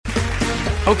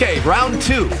Okay, round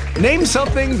two. Name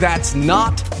something that's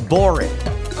not boring.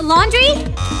 A laundry?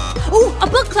 Ooh, a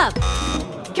book club.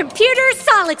 Computer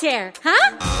solitaire,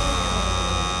 huh?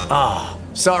 Ah,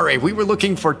 oh, sorry, we were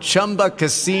looking for Chumba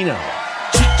Casino.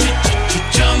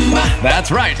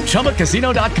 That's right,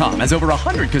 ChumbaCasino.com has over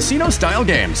 100 casino-style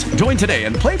games. Join today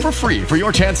and play for free for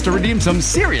your chance to redeem some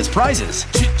serious prizes.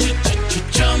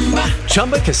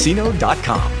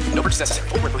 ChumbaCasino.com. No purchase necessary.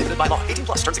 Void where prohibited by law. 18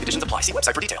 plus terms and conditions apply. See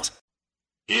website for details.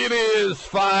 It is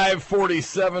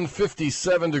 5:47,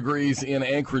 57 degrees in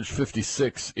Anchorage,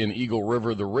 56 in Eagle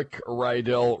River. The Rick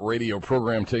Rydell radio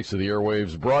program takes to the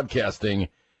airwaves, broadcasting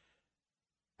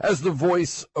as the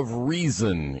voice of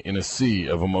reason in a sea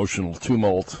of emotional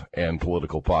tumult and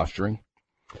political posturing.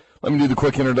 Let me do the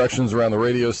quick introductions around the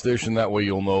radio station. That way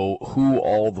you'll know who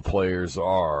all the players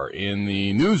are. In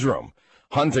the newsroom,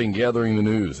 Hunting gathering the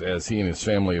news, as he and his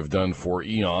family have done for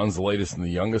eons. The latest and the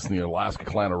youngest in the Alaska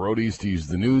clan of roadies to use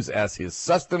the news as his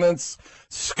sustenance.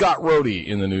 Scott Rohde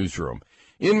in the newsroom.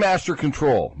 In master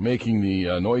control, making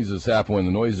the noises happen when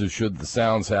the noises should, the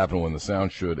sounds happen when the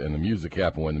sounds should, and the music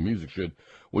happen when the music should.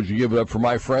 Would you give it up for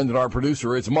my friend and our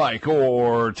producer? It's Mike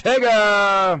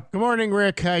Ortega. Good morning,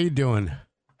 Rick. How you doing?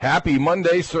 Happy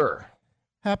Monday, sir.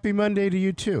 Happy Monday to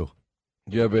you, too.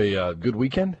 Did you have a good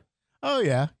weekend? Oh,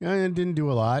 yeah. I didn't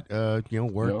do a lot.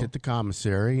 Worked at the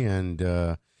commissary, and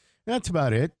that's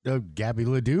about it. Gabby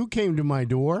Ledoux came to my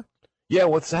door. Yeah,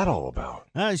 what's that all about?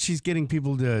 She's getting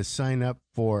people to sign up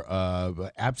for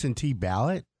absentee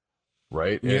ballot.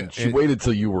 Right, Yeah, and she waited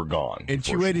till you were gone. And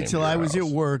she waited till I was at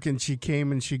work, and she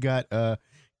came and she got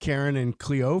Karen and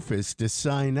Cleophas to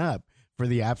sign up for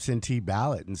the absentee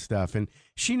ballot and stuff. And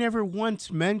she never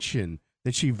once mentioned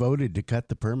that she voted to cut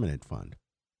the permanent fund.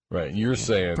 Right, and you're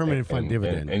saying permanent fund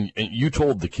dividend, and you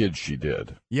told the kids she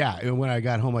did. Yeah, and when I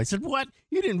got home, I said, "What?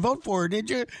 You didn't vote for her, did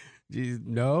you?"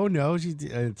 No.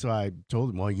 And so I told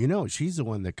him, "Well, she's the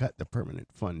one that cut the permanent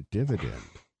fund dividend."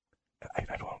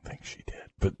 I don't think she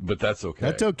did, but that's okay.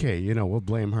 That's okay. We'll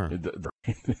blame her.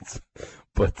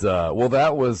 But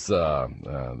that was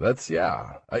that's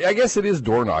yeah. I guess it is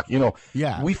door knock.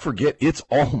 Yeah, we forget it's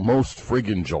almost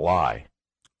friggin' July,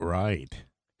 right?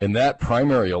 And that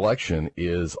primary election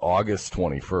is August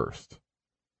 21st.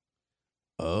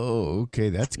 Oh, okay.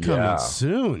 That's coming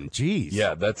soon. Jeez.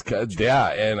 Yeah,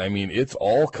 and I mean, it's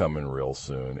all coming real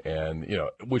soon. And,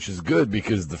 which is good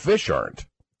because the fish aren't.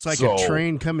 It's like a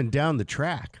train coming down the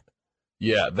track.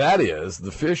 Yeah, that is.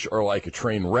 The fish are like a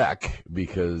train wreck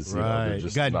because, they're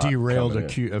just got derailed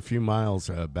a few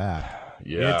miles back.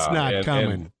 Yeah. It's not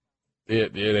coming. And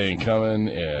it ain't coming,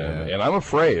 and I'm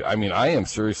afraid. I mean, I am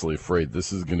seriously afraid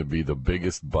this is going to be the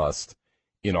biggest bust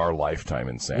in our lifetime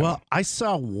in Salmon. Well, I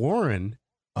saw Warren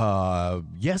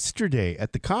yesterday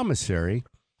at the commissary.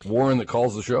 Warren that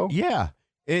calls the show? Yeah,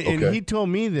 and he told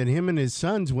me that him and his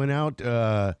sons went out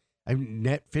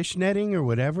fish netting or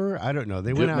whatever. I don't know.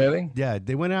 They went out netting? Yeah,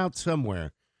 they went out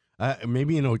somewhere,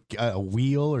 maybe in a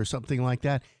wheel or something like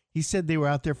that. He said they were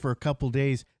out there for a couple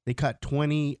days. They caught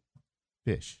 20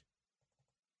 fish.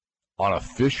 On a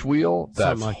fish wheel?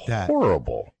 That's something like that.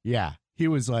 Horrible. Yeah. He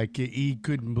was like, he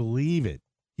couldn't believe it.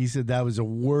 He said that was the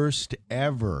worst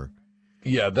ever.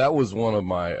 Yeah, that was one of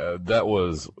my, and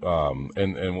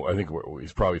I think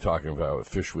he's probably talking about a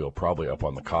fish wheel probably up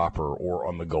on the Copper or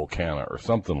on the Golcana or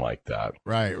something like that.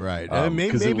 Right.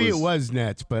 Maybe it was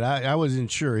nets, but I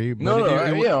wasn't sure. It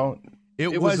wasn't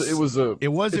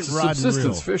rod subsistence and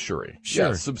reel. fishery. Sure.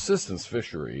 Yeah, subsistence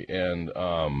fishery. And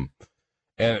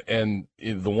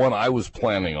the one I was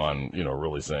planning on,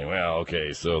 really saying, well,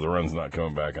 okay, so the run's not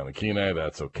coming back on the Kenai.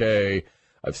 That's okay.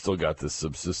 I've still got this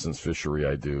subsistence fishery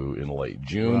I do in late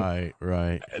June.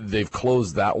 Right. They've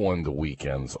closed that one to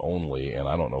weekends only, and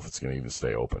I don't know if it's going to even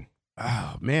stay open.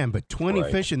 Oh, man, but 20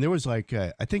 fish, and there was I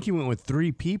think he went with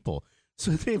 3 people.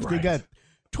 So they got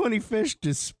 20 fish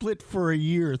to split for a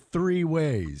year 3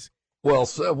 ways. Well,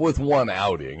 so with one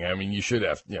outing, I mean, you should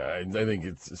have, I think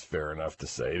it's fair enough to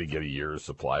say to get a year's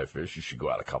supply of fish, you should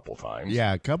go out a couple times.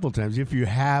 Yeah, a couple times. If you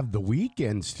have the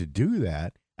weekends to do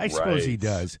that, I suppose he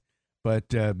does. But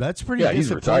that's pretty disappointing.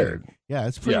 He's retired. Yeah,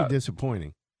 it's pretty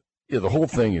disappointing. Yeah, the whole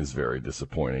thing is very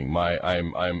disappointing.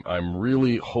 I'm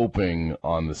really hoping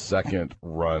on the second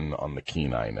run on the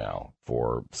Kenai now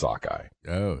for sockeye.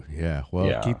 Oh, yeah.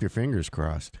 Well, keep your fingers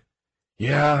crossed.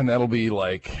 Yeah, and that'll be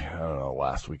like, I don't know,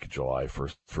 last week of July,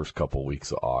 first couple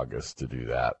weeks of August to do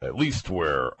that, at least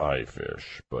where I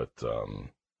fish. But,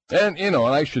 and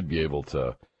I should be able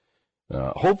to,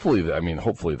 hopefully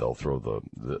they'll throw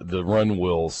the run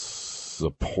will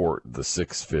support the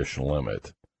 6 fish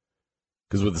limit.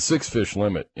 Because with the 6 fish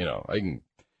limit, I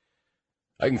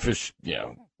can fish,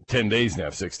 10 days and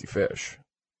have 60 fish.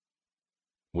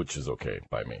 which is okay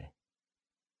by me.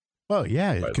 Well,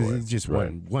 yeah, By the because way. it's just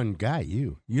Right. one guy.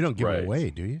 You don't give Right. it away,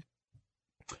 do you?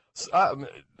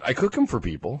 I cook them for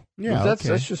people. Yeah, that's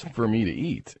okay. just for me to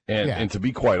eat. And Yeah. and to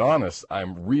be quite honest,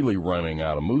 I'm really running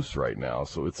out of moose right now,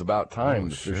 so it's about time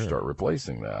the fish sure. start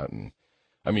replacing that. And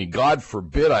I mean, God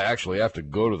forbid I actually have to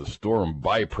go to the store and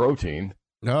buy protein.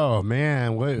 Oh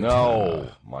man, what?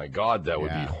 No, my God, that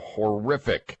would Yeah. be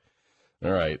horrific.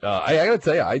 All right, I got to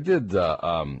tell you, I did.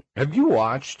 Have you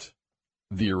watched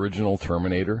the original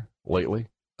Terminator lately?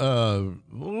 Well,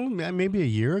 maybe a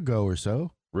year ago or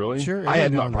so. Really? Sure, I yeah,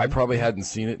 had no, not. no. I probably hadn't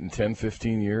seen it in 10,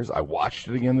 15 years. I watched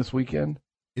it again this weekend.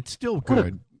 It's still What a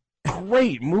good.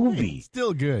 great movie.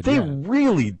 Still good. They yeah.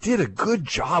 really did a good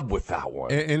job with that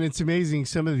one. And it's amazing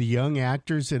some of the young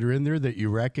actors that are in there that you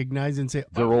recognize and say,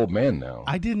 They're old men now.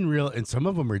 I didn't realize, and some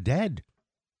of them are dead.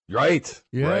 Right.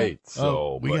 Yeah. Right. Oh,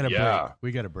 So we but got a yeah. break.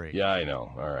 We got a break. Yeah, I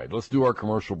know. All right. Let's do our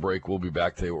commercial break. We'll be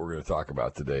back to you what we're going to talk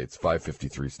about today. It's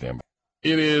 5:53 standby.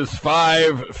 It is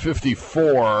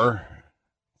 5:54.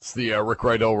 It's the Rick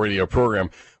Rydell radio program.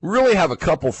 We really have a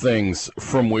couple things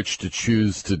from which to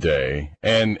choose today.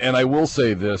 And I will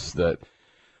say this, that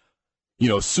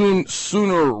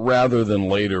sooner rather than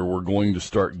later, we're going to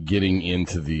start getting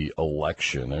into the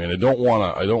election. I mean, I don't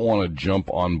want to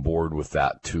jump on board with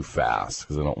that too fast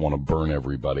because I don't want to burn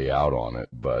everybody out on it.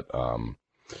 But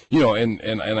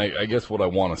I guess what I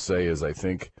want to say is I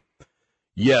think,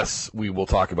 yes, we will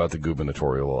talk about the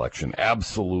gubernatorial election,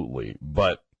 absolutely,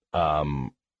 but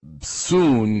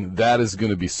soon that is going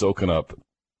to be soaking up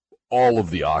all of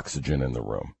the oxygen in the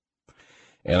room.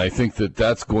 And I think that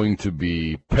that's going to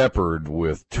be peppered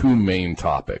with two main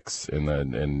topics.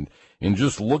 And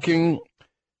just grabbing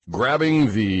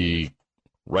the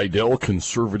Rydell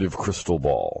conservative crystal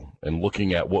ball and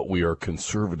looking at what we are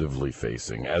conservatively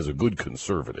facing as a good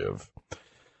conservative,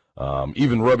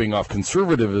 even rubbing off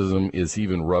conservatism is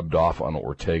even rubbed off on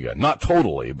Ortega. Not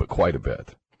totally, but quite a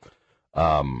bit.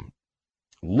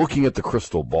 Looking at the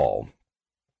crystal ball,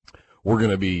 we're going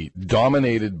to be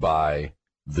dominated by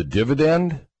the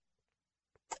dividend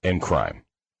and crime.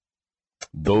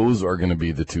 Those are going to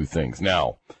be the two things.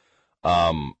 Now,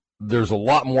 there's a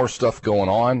lot more stuff going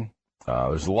on.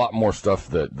 There's a lot more stuff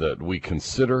that we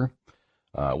consider.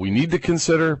 We need to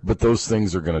consider, but those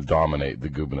things are going to dominate the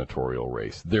gubernatorial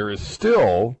race. There is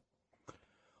still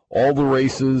all the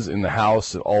races in the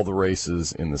House and all the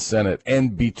races in the Senate.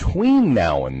 And between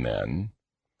now and then,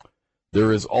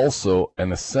 there is also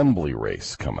an assembly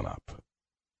race coming up.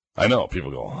 I know, people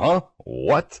go, huh?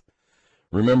 What?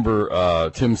 Remember,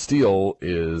 Tim Steele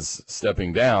is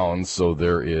stepping down, so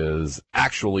there is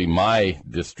actually my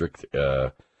district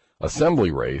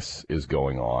assembly race is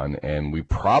going on, and we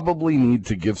probably need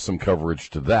to give some coverage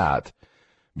to that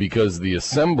because the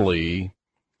assembly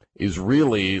is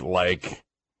really like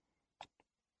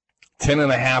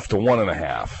 10.5 to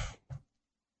 1.5.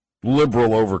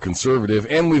 Liberal over conservative,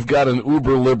 and we've got an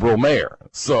uber liberal mayor.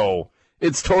 So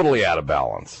it's totally out of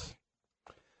balance.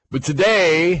 But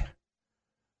today,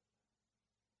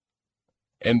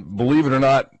 and believe it or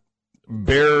not,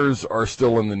 bears are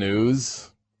still in the news.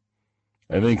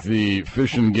 I think the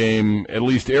Fish and Game, at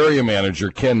least area manager,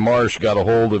 Ken Marsh, got a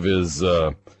hold of his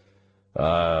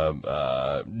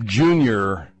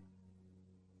junior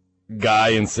guy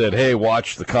and said, hey,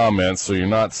 watch the comments so you're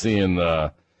not seeing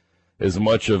as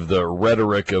much of the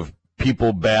rhetoric of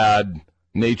people bad,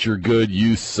 nature good,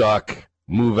 you suck,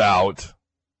 move out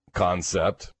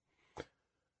concept.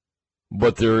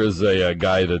 But there is a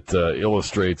guy that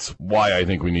illustrates why I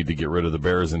think we need to get rid of the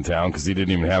bears in town because he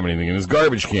didn't even have anything in his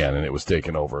garbage can and it was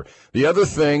taken over. The other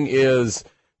thing is,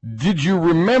 did you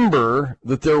remember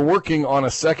that they're working on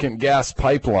a second gas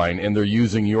pipeline and they're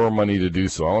using your money to do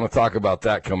so? I want to talk about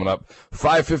that coming up.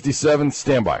 5:57,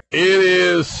 standby. It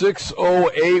is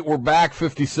 6:08. We're back.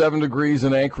 57 degrees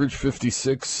in Anchorage,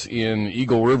 56 in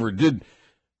Eagle River. Did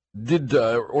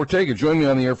Ortega join me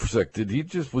on the air for a sec?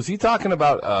 Was he talking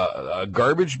about a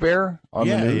garbage bear on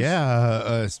the news?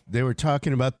 Yeah. They were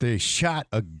talking about they shot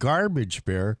a garbage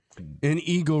bear in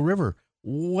Eagle River.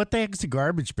 What the heck is a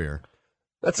garbage bear?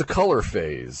 That's a color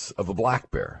phase of a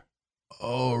black bear.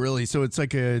 Oh, really? So it's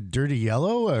like a dirty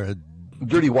yellow or a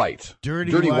Dirty White.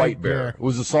 Dirty White White Bear. Bear. It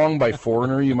was a song by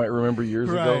Foreigner you might remember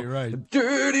years ago. Right.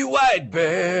 Dirty White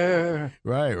Bear.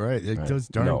 Right. Those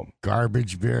darn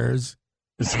garbage bears.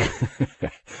 I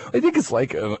think it's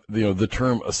like the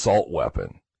term assault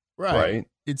weapon. Right.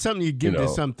 It's something you give to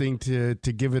something to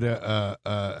give it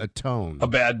a tone. A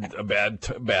bad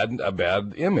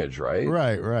image, right?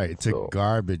 Right. It's a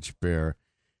garbage bear.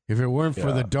 If it weren't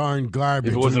for the darn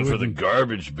garbage. If it wasn't for the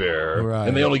garbage bear. Right.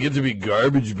 And they only get to be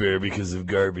garbage bear because of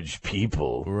garbage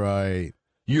people. Right.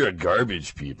 You're a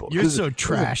garbage people. You're so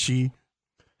trashy.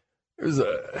 There's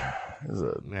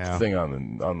a thing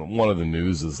on one of the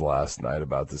newses last night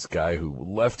about this guy who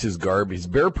left his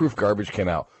bear-proof garbage can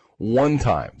out one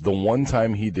time. The one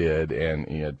time he did, and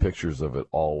he had pictures of it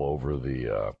all over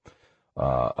the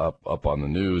up on the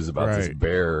news about this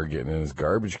bear getting in his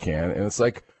garbage can, and it's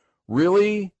like,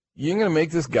 really? You're going to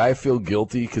make this guy feel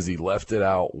guilty because he left it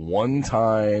out one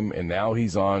time, and now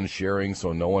he's on sharing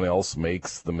so no one else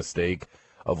makes the mistake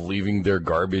of leaving their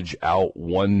garbage out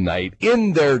one night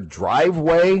in their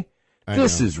driveway?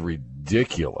 This is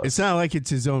ridiculous. It's not like it's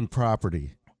his own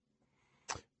property.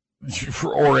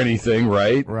 Or anything,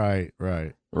 right?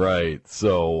 Right.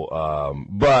 So,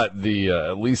 but the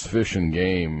at least Fish and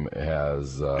Game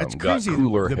has That's got crazy.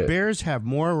 cooler. The Bears have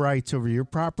more rights over your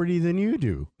property than you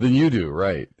do.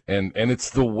 Right? And it's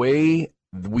the way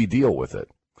we deal with it.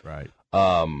 Right.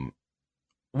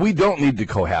 We don't need to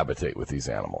cohabitate with these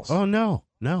animals. Oh no.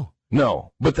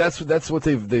 But that's what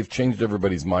they've changed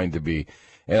everybody's mind to be.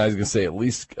 And I was going to say, at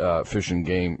least Fish and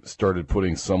Game started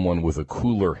putting someone with a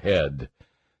cooler head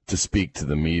to speak to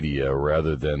the media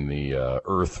rather than the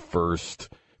earth first,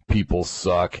 people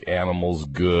suck, animals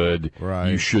good,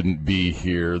 you shouldn't be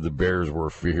here, the bears were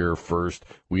here first,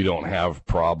 we don't have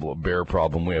bear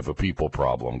problem, we have a people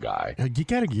problem guy. You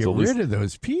got to get rid of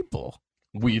those people.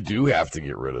 We do have to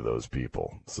get rid of those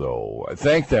people. So I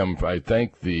thank them. I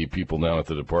thank the people down at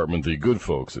the department, the good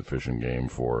folks at Fish and Game,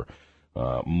 for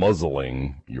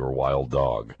muzzling your wild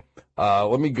dog.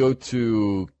 Let me go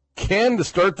to Ken to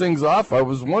start things off. I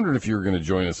was wondering if you were going to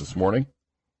join us this morning.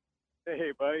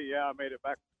 Hey, buddy. Yeah, I made it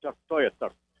back to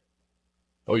Tuck.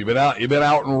 Oh, you've been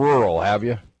out in rural, have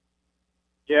you?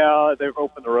 Yeah, they've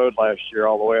opened the road last year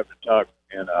all the way up to Tuck,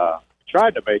 and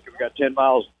tried to make it. We got 10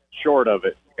 miles short of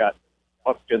it. We got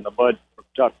mucked in the mud from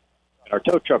Tuck, and our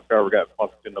tow truck driver got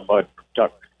mucked in the mud from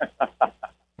Tuck.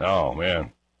 Oh,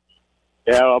 man.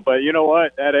 Yeah, but you know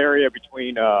what? That area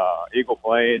between Eagle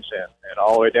Plains and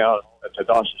all the way down to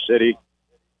Dawson City,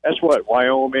 that's what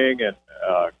Wyoming and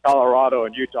Colorado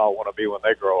and Utah want to be when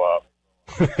they grow up.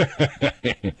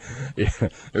 Yeah,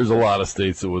 there's a lot of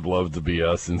states that would love to be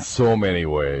us in so many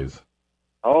ways.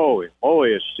 Holy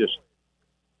moly, it's just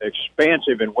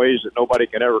expansive in ways that nobody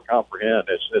can ever comprehend.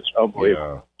 It's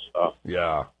unbelievable.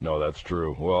 Yeah, no, that's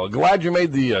true. Well, glad you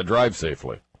made the drive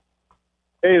safely.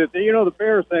 Hey, the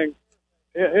bear thing,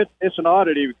 it's an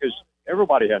oddity because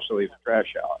everybody has to leave the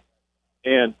trash out.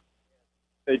 And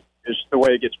it's the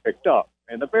way it gets picked up.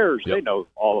 And the bears, they know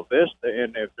all of this.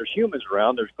 And if there's humans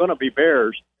around, there's going to be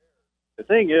bears. The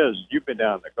thing is, you've been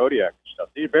down in the Kodiak and stuff.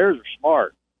 These bears are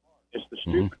smart. It's the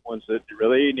stupid ones that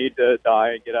really need to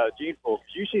die and get out of gene pool.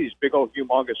 Because you see these big old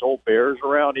humongous old bears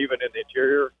around, even in the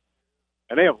interior,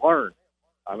 and they have learned,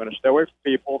 I'm going to stay away from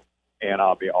people, and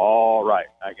I'll be all right.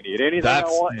 I can eat anything I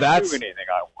want and do anything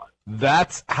I want.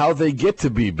 That's how they get to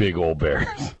be big old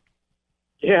bears.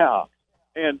 Yeah.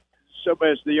 And so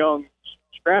it's the young,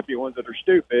 scrappy ones that are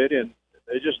stupid, and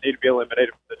they just need to be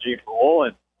eliminated from the gene pool,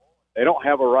 and they don't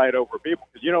have a right over people.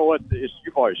 Because you know what?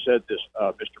 You've always said this,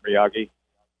 Mr. Miyagi.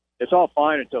 It's all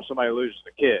fine until somebody loses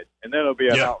a kid, and then it'll be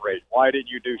an outrage. Why didn't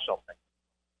you do something?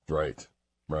 Right.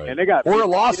 And they got or a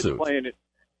lawsuit.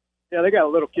 They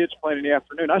got little kids playing in the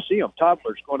afternoon. I see them,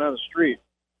 toddlers, going down the street,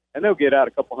 and they'll get out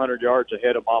a couple 100 yards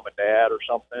ahead of mom and dad or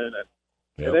something,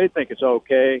 and they think it's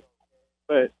okay.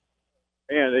 But,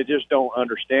 man, they just don't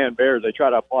understand bears. They try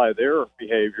to apply their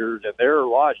behaviors and their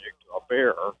logic to a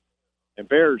bear, and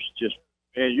bears just,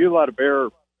 man, you let a bear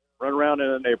run around in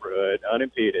a neighborhood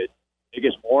unimpeded, it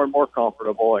gets more and more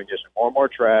comfortable and gets more and more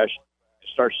trash. You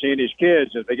start seeing these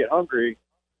kids, if they get hungry,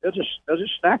 they'll just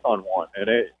snack on one. And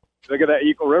look at that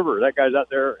Eagle River. That guy's out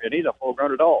there, and he's a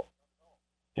full-grown adult.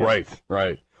 Right.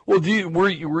 Well,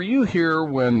 were you here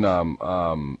when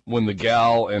the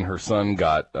gal and her son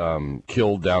got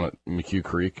killed down at McHugh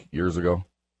Creek years ago?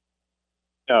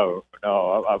 No,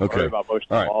 I've heard about most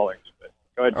of the haulings.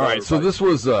 Go ahead. All right, so this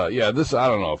was, this, I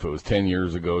don't know if it was 10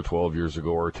 years ago, 12 years ago.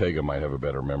 Ortega might have a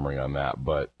better memory on that,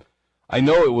 but I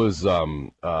know it was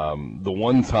the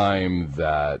one time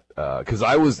that,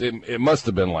 because it must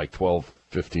have been like 12,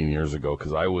 15 years ago,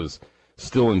 because I was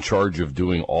still in charge of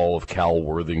doing all of Cal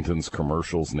Worthington's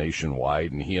commercials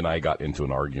nationwide, and he and I got into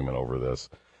an argument over this.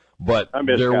 But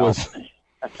there was...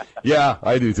 Yeah,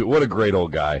 I do too. What a great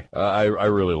old guy. I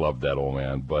really loved that old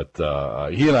man. But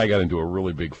he and I got into a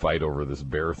really big fight over this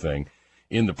bear thing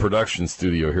in the production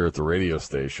studio here at the radio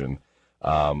station.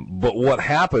 But what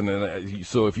happened, and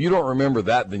so if you don't remember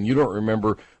that, then you don't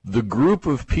remember the group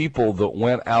of people that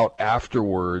went out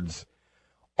afterwards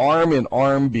arm in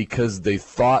arm because they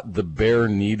thought the bear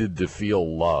needed to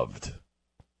feel loved.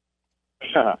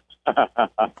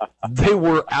 They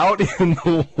were out in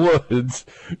the woods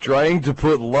trying to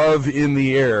put love in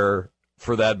the air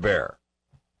for that bear.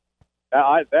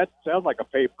 That sounds like a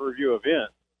pay-per-view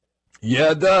event.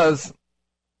 Yeah, it does.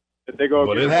 Did they go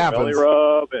get a belly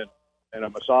rub and a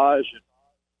massage and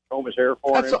comb his hair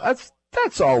for him?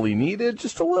 That's all he needed,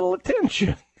 just a little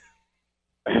attention.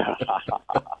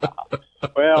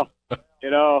 Well,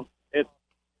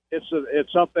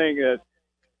 it's something that,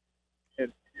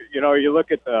 you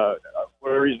look at the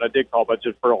reason I did call, but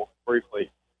just briefly,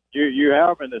 you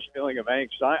having this feeling of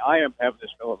angst. I am having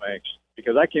this feeling of angst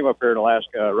because I came up here in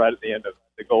Alaska right at the end of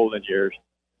the golden years,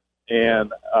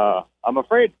 and I'm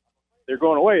afraid they're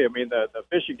going away. I mean, the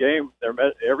fishing game,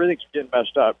 everything's getting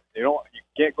messed up. You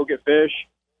can't go get fish,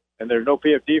 and there's no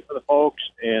PFD for the folks.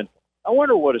 And I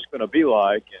wonder what it's going to be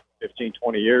like in 15,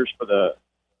 20 years for the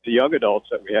young adults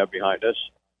that we have behind us.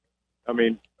 I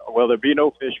mean, will there be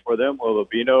no fish for them? Will there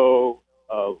be no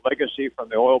legacy from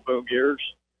the oil boom years?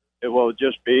 It will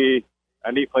just be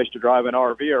a neat place to drive an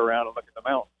RV around and look at the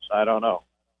mountains. I don't know.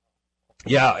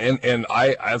 Yeah, and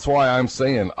that's why I'm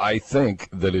saying I think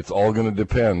that it's all going to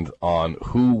depend on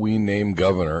who we name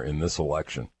governor in this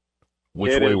election,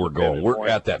 which way we're going. We're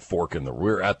at that fork in the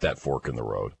road.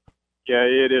 Yeah,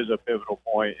 it is a pivotal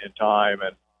point in time,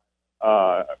 and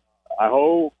I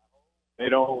hope they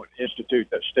don't institute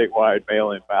that statewide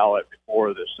mail-in ballot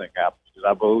before this thing happens, because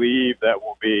I believe that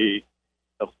will be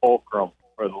the fulcrum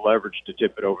for the leverage to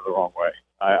tip it over the wrong way.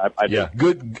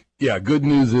 Good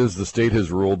news is the state has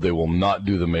ruled they will not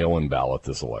do the mail-in ballot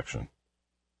this election.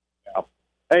 Yeah.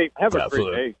 Hey, have a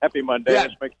great day. Happy Monday. Yeah,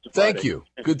 thank you.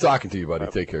 Good talking to you, buddy.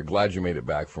 Take care. Glad you made it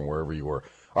back from wherever you were.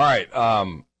 All right,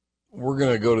 we're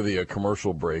going to go to the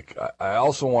commercial break. I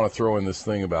also want to throw in this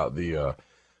thing about the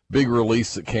big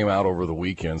release that came out over the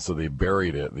weekend, so they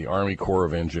buried it. The Army Corps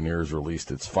of Engineers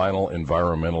released its final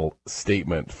environmental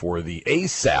statement for the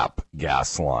ASAP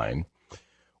gas line,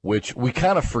 which we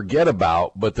kind of forget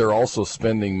about, but they're also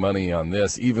spending money on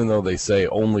this, even though they say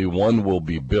only one will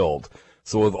be built.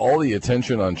 So with all the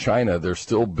attention on China, they're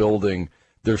still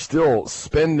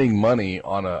spending money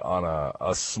on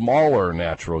a smaller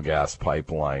natural gas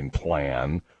pipeline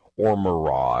plan or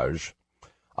Mirage.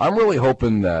 I'm really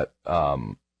hoping that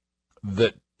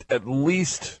that at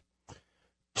least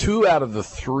 2 out of the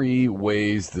 3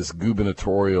 ways this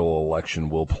gubernatorial election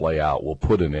will play out will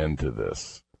put an end to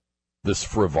this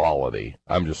frivolity.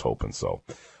 I'm just hoping so.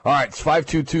 All right, it's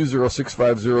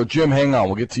 522-0650. Jim, hang on.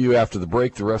 We'll get to you after the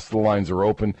break. The rest of the lines are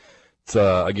open. It's,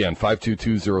 again,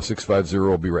 522-0650.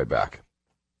 We'll be right back.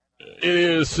 It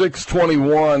is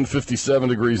 6:21, 57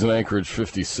 degrees in Anchorage,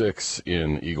 56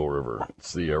 in Eagle River.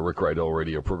 It's the Rick Rydell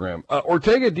radio program.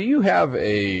 Ortega, do you have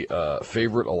a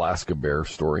favorite Alaska bear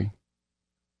story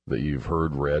that you've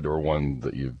heard, read, or one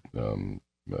that you've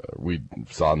we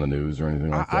saw in the news or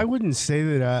anything like that? I wouldn't say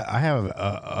that I have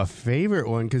a favorite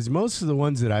one, because most of the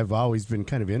ones that I've always been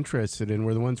kind of interested in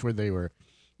were the ones where they were,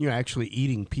 actually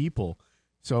eating people.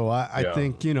 So I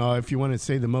think, if you want to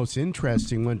say the most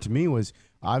interesting one to me was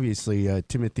obviously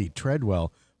Timothy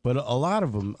Treadwell, but a lot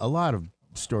of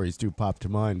stories do pop to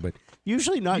mind, but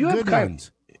usually not good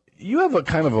ones. You have a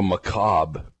kind of a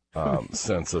macabre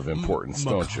sense of importance,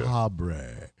 don't you?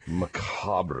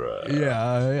 Macabre.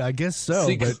 Yeah, I guess so.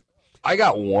 See, but I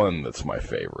got one that's my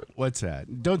favorite. What's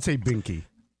that? Don't say Binky.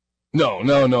 No.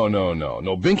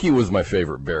 Binky was my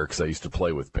favorite bear because I used to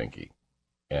play with Binky.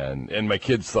 And my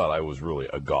kids thought I was really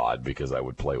a god because I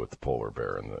would play with the polar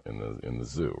bear in the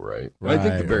zoo, right? And I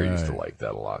think the bear used to like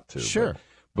that a lot too. Sure.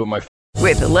 But my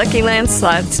with the Lucky Land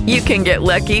Slots, you can get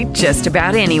lucky just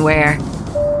about anywhere.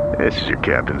 This is your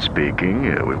captain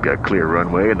speaking. We've got clear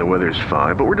runway and the weather's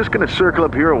fine, but we're just going to circle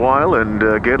up here a while and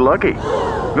get lucky.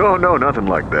 No, nothing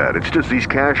like that. It's just these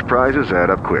cash prizes add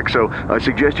up quick. So I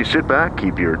suggest you sit back,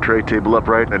 keep your tray table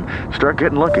upright, and start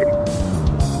getting lucky.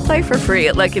 Play for free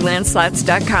at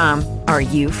LuckyLandSlots.com. Are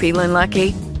you feeling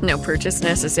lucky? No purchase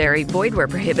necessary. Void where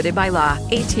prohibited by law.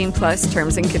 18+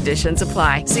 terms and conditions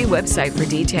apply. See website for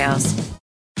details.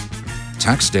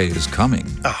 Tax day is coming.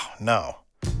 Oh, no.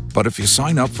 But if you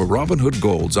sign up for Robinhood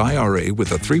Gold's IRA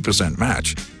with a 3%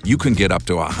 match, you can get up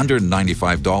to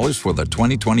 $195 for the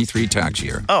 2023 tax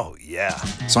year. Oh, yeah.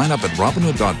 Sign up at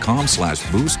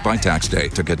Robinhood.com/boost by tax day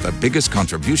to get the biggest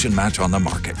contribution match on the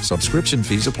market. Subscription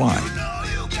fees apply.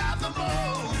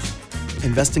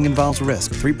 Investing involves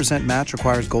risk. 3% match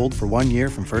requires gold for 1 year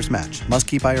from first match. Must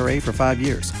keep IRA for 5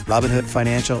 years. Robinhood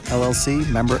Financial, LLC,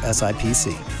 member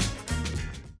SIPC.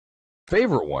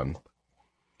 Favorite one.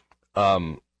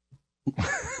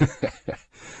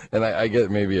 And I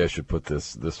get maybe I should put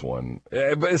this one,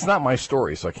 but it's not my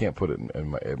story, so I can't put it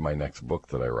in my next book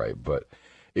that I write. But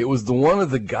It was the one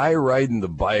of the guy riding the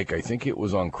bike. I think it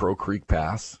was on Crow Creek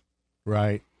Pass.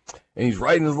 Right. And he's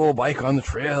riding his little bike on the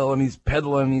trail, and he's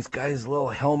pedaling, and he's got his little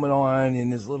helmet on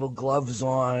and his little gloves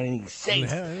on, and he's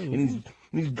safe. And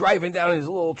he's driving down his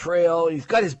little trail. He's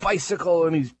got his bicycle,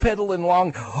 and he's pedaling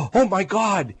along. Oh, my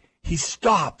God. He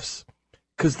stops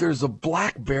because there's a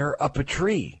black bear up a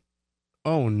tree.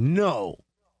 Oh, no.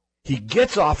 He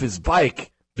gets off his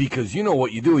bike because you know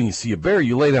what you do when you see a bear.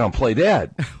 You lay down and play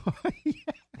dead. Yeah.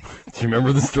 Do you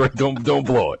remember the story? Don't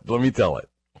blow it. Let me tell it.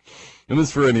 And this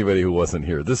is for anybody who wasn't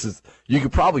here. You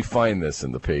could probably find this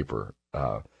in the paper.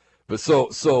 But so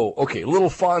okay, little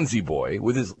Fonzie boy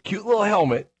with his cute little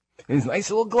helmet and his nice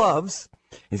little gloves.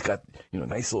 He's got,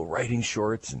 nice little riding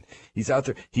shorts, and he's out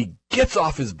there. He gets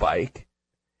off his bike,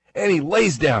 and he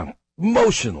lays down,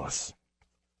 motionless.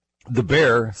 The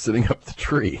bear, sitting up the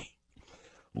tree,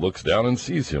 looks down and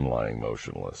sees him lying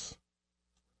motionless.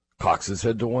 Cocks his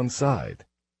head to one side.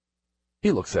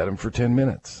 He looks at him for 10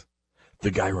 minutes.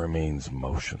 The guy remains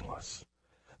motionless.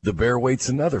 The bear waits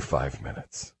another 5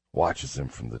 minutes, watches him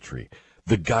from the tree.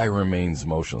 The guy remains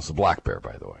motionless. A black bear,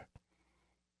 by the way.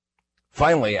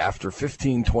 Finally, after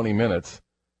 15, 20 minutes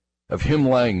of him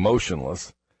lying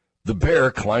motionless, the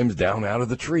bear climbs down out of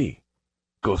the tree,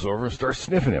 goes over and starts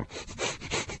sniffing him.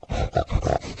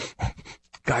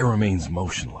 Guy remains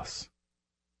motionless.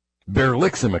 Bear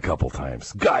licks him a couple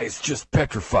times. Guy is just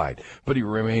petrified, but he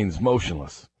remains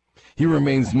motionless. He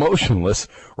remains motionless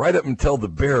right up until the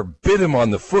bear bit him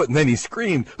on the foot, and then he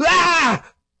screamed,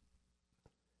 "Ah!"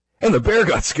 And the bear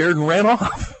got scared and ran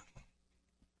off.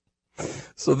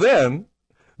 So then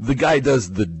the guy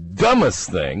does the dumbest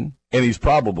thing, and he's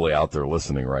probably out there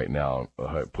listening right now,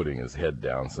 putting his head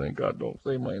down, saying, "God, don't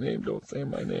say my name, don't say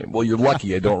my name." Well, you're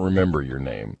lucky I don't remember your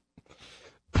name.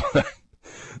 But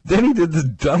then he did the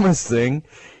dumbest thing.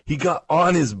 He got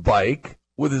on his bike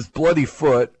with his bloody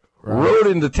foot, rode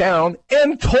into town,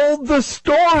 and told the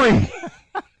story.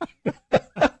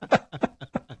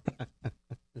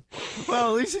 Well,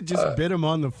 at least it just bit him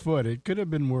on the foot. It could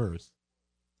have been worse.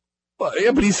 Well,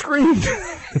 yeah, but he screamed.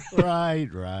 Right.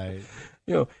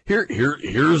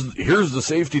 Here's the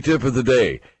safety tip of the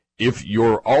day. If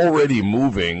you're already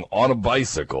moving on a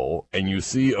bicycle and you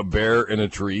see a bear in a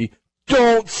tree,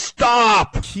 don't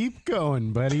stop. Keep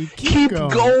going, buddy. Keep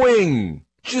going.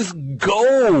 Just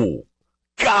go.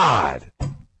 God. All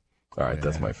right,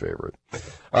 that's my favorite.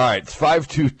 All right, it's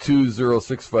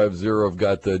 522-0650. I've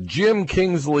got Jim,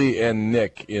 Kingsley, and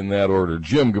Nick in that order.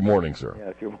 Jim, good morning, sir.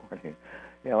 Yeah, good morning.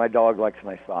 My dog likes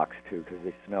my socks, too, because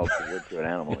they smell so good to an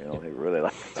animal. They really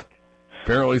like it.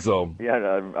 Apparently so. Yeah,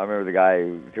 I remember the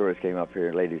guy, tourist came up here,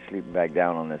 and lady was sleeping back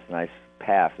down on this nice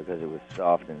path because it was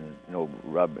soft and no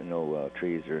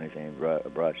trees or anything,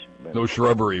 brush. But, no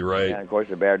shrubbery, right? Yeah, of course,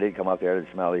 the bear did come up there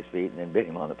to smell his feet and then bit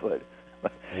him on the foot.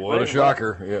 What a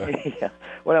shocker, yeah. Yeah.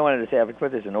 What I wanted to say, I would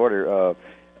put this in order.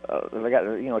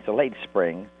 It's a late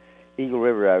spring. Eagle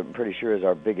River, I'm pretty sure, is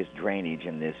our biggest drainage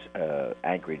in this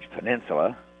Anchorage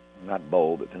Peninsula. Not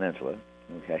bowl, but peninsula.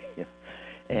 Okay. Yeah.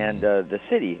 And the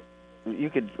city, you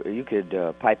could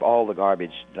pipe all the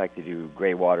garbage, like they do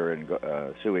gray water and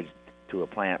sewage, to a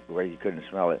plant where you couldn't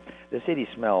smell it. The city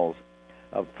smells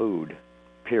of food,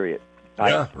 period.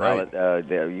 Yeah, right.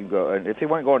 You go, and if they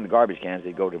weren't going to garbage cans,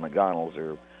 they'd go to McDonald's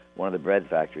or one of the bread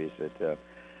factories. That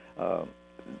the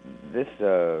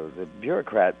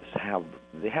bureaucrats have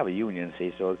a union,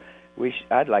 see. So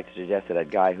I'd like to suggest that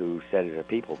guy who said it's a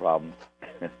people problem,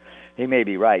 he may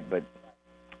be right, but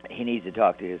he needs to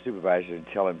talk to his supervisor and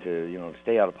tell him to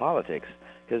stay out of politics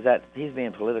because he's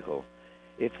being political.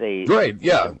 If they right,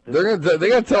 yeah, they're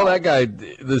gonna tell that guy,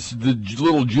 the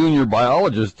little junior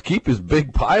biologist, keep his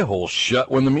big pie hole shut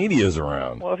when the media's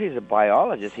around. Well, if he's a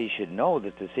biologist, he should know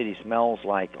that the city smells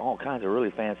like all kinds of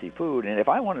really fancy food. And if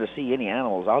I wanted to see any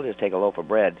animals, I'll just take a loaf of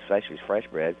bread, especially fresh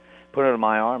bread, put it on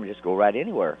my arm, and just go right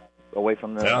anywhere away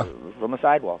from the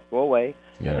sidewalk. Go away,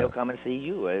 and they'll come and see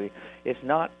you. It's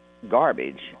not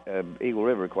garbage. Eagle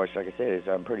River, of course, like I said,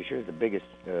 I'm pretty sure is the biggest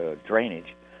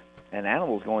drainage. And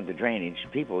animals go into drainage.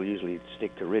 People usually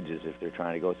stick to ridges if they're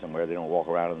trying to go somewhere. They don't walk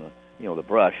around in the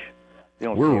brush. They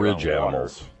don't We're ridge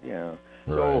animals. Yeah.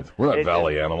 Right. So we're not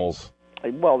valley animals.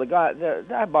 Well, the guy,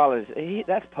 that biologist,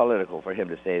 that's political for him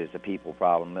to say it's a people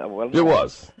problem. Well, it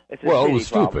was. It's it was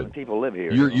problem. stupid. People live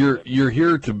here. You're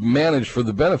here to manage for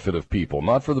the benefit of people,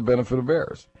 not for the benefit of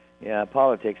bears. Yeah,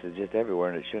 politics is just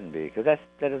everywhere, and it shouldn't be because that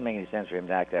doesn't make any sense for him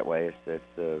to act that way.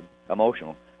 It's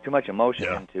emotional. Too much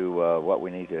emotion into what we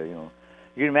need to, You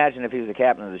can imagine if he was the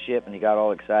captain of the ship and he got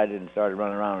all excited and started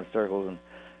running around in circles and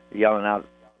yelling out,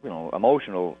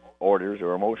 emotional orders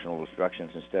or emotional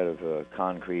instructions instead of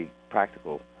concrete,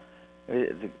 practical.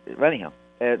 Anyhow,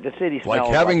 The city smells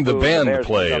like having the food, band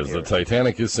play as as the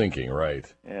Titanic is sinking, right?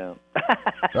 Yeah. All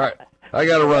right. I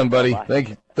got to run, buddy.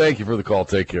 Thank you for the call.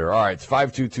 Take care. All right, it's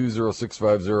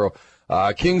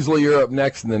 522-0650. Kingsley, you're up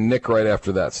next, and then Nick right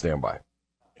after that. Stand by.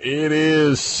 It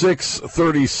is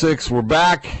 6:36. We're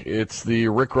back. It's the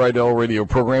Rick Rydell radio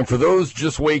program. For those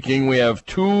just waking, we have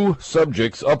two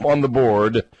subjects up on the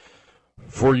board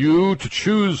for you to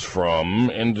choose from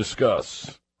and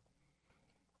discuss.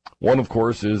 One, of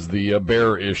course, is the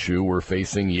bear issue we're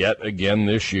facing yet again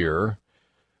this year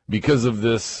because of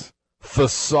this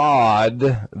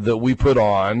facade that we put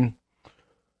on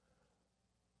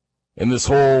and this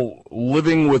whole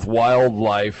living with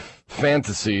wildlife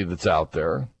fantasy that's out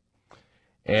there.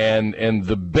 And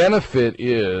the benefit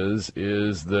is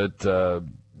that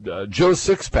Joe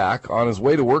Sixpack on his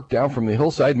way to work down from the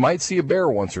hillside might see a bear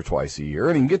once or twice a year,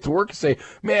 and he can get to work and say,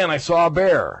 man, I saw a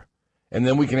bear. And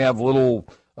then we can have little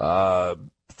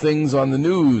things on the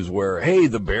news where, hey,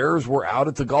 the bears were out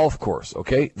at the golf course.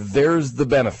 Okay, there's the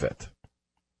benefit.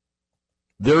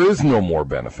 There is no more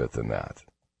benefit than that.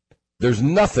 There's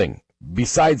nothing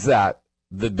besides that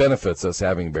benefits us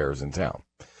having bears in town.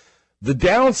 The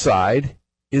downside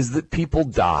is that people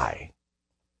die.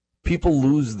 People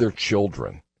lose their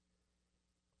children.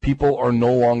 People are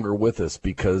no longer with us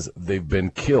because they've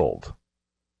been killed.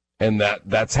 And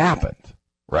that's happened,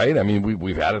 right? I mean,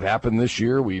 we've had it happen this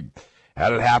year. We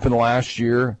had it happen last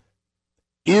year.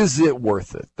 Is it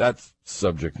worth it? That's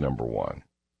subject number one.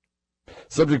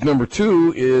 Subject number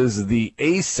two is the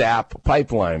ASAP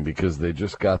pipeline, because they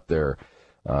just got their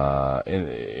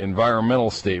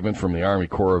environmental statement from the Army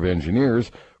Corps of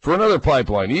Engineers for another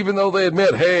pipeline, even though they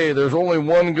admit, hey, there's only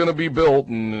one going to be built,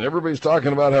 and everybody's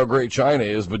talking about how great China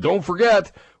is. But don't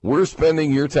forget, we're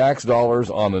spending your tax dollars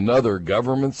on another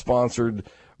government-sponsored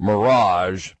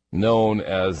mirage known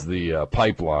as the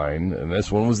pipeline, and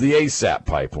this one was the ASAP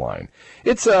pipeline.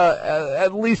 It's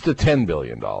at least a $10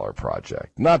 billion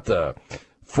project, not the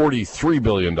 $43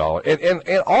 billion.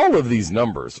 And all of these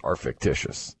numbers are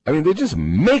fictitious. I mean, they just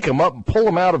make them up and pull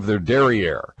them out of their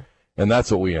derriere, and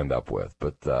that's what we end up with.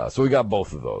 But so we got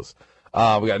both of those.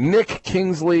 We got Nick,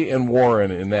 Kingsley, and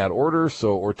Warren in that order.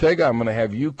 So, Ortega, I'm going to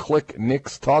have you click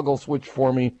Nick's toggle switch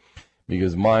for me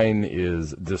because mine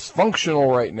is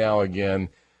dysfunctional right now again.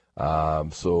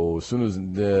 So as soon as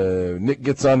Nick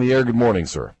gets on the air, good morning,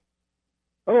 sir.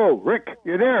 Oh, Rick,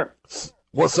 you there?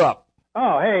 What's up?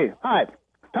 Oh, hey, hi.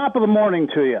 Top of the morning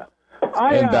to you.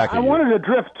 I wanted to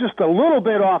drift just a little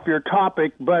bit off your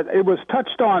topic, but it was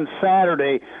touched on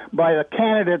Saturday by the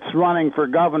candidates running for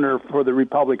governor for the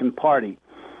Republican Party.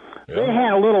 Yeah. They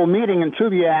had a little meeting in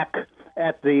Tubiac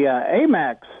at the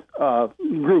AMAX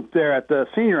group there at the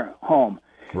senior home.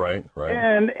 Right.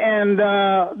 And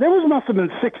there must have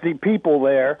been 60 people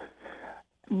there.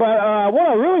 But what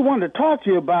I really wanted to talk to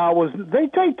you about was they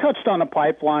touched on the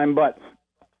pipeline, but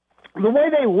the way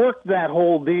they work that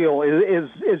whole deal is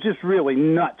just really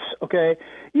nuts, okay?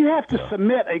 You have to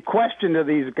submit a question to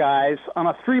these guys on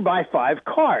a 3x5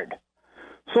 card.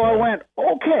 So I went,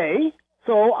 okay,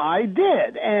 so I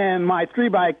did. And my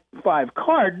 3x5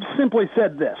 card simply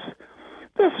said this: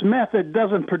 this method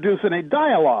doesn't produce any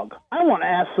dialogue. I want to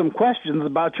ask some questions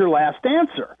about your last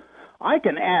answer. I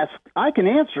can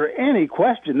answer any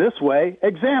question this way.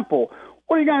 Example,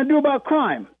 what are you going to do about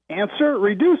crime? Answer,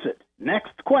 reduce it.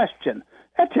 Next question.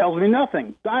 That tells me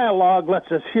nothing. Dialogue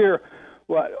lets us hear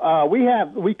what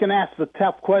we can ask the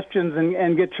tough questions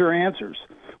and get your answers.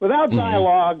 Without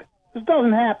dialogue, this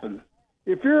doesn't happen.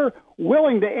 If you're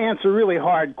willing to answer really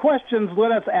hard questions,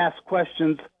 let us ask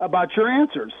questions about your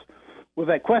answers. With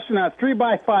that question on a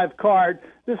 3x5 card,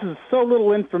 this is so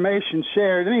little information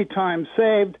shared. Any time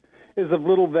saved is of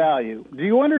little value. Do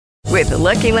you understand? With the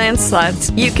Lucky Land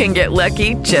Slots, you can get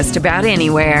lucky just about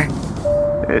anywhere.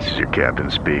 This is your captain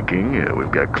speaking.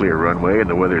 We've got clear runway and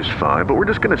the weather's fine, but we're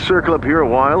just going to circle up here a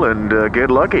while and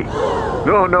get lucky.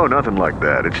 No, nothing like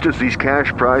that. It's just these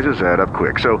cash prizes add up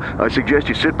quick. So I suggest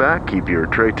you sit back, keep your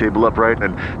tray table upright,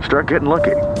 and start getting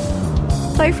lucky.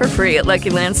 Play for free at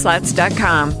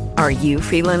LuckyLandSlots.com. Are you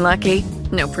feeling lucky?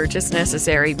 No purchase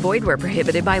necessary. Void where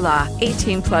prohibited by law.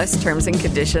 18+ terms and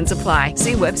conditions apply.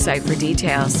 See website for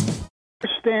details.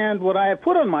 Understand what I have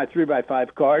put on my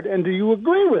 3x5 card, and do you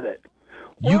agree with it?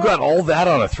 You got all that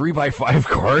on a 3x5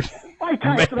 card? I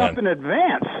typed it up in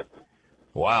advance.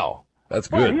 Wow, that's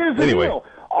good. But here's the deal.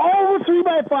 All the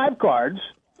 3x5 cards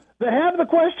that have the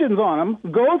questions on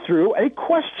them go through a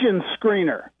question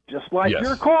screener, just like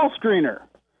your call screener.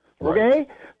 Okay? Right.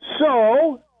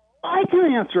 So I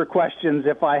can answer questions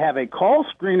if I have a call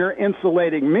screener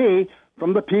insulating me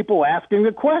from the people asking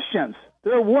the questions.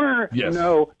 There were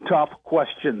no tough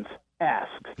questions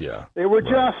asked. Yeah. They were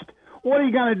just, what are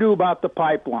you going to do about the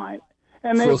pipeline?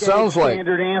 And they So it gave sounds like-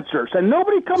 standard answers. And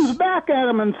nobody comes back at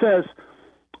them and says,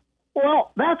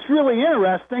 well, that's really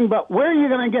interesting, but where are you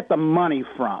going to get the money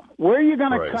from? Where are you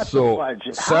going to cut the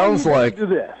budget? Sounds How are you like gonna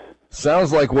do this?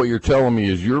 Sounds like what you're telling me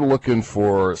is you're looking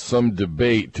for some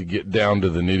debate to get down to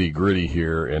the nitty-gritty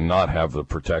here and not have the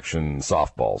protection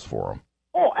softballs for them.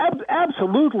 Oh,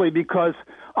 absolutely, because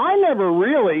I never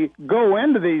really go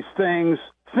into these things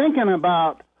thinking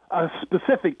about a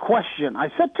specific question. I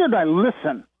sit there and I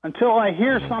listen until I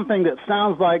hear something that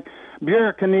sounds like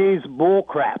Bureaucrates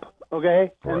bullcrap,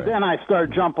 okay? Right. And then I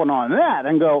start jumping on that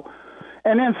and go,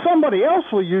 and then somebody else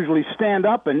will usually stand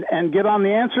up and get on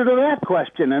the answer to that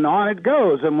question, and on it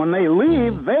goes. And when they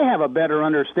leave, they have a better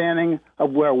understanding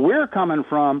of where we're coming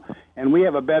from, and we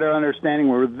have a better understanding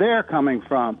where they're coming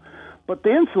from. But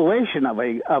the installation of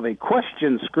a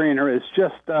question screener is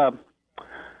just,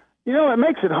 it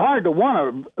makes it hard to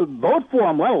want to vote for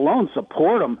them, let alone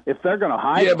support them if they're going to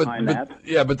hide behind that.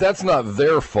 Yeah, but that's not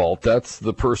their fault. That's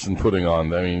the person putting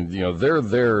on. I mean, they're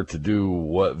there to do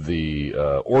what the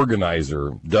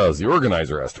organizer does. The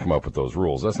organizer has to come up with those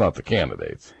rules. That's not the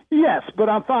candidates. Yes, but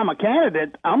if I'm a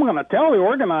candidate, I'm going to tell the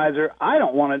organizer I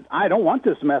don't want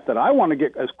this method. I want to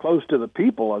get as close to the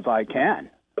people as I can.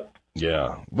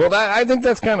 Yeah. Well, I think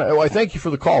that's kind of. I thank you for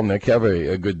the call, Nick. Have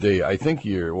a good day. I think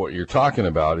what you're talking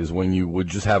about is when you would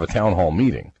just have a town hall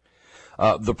meeting.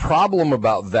 The problem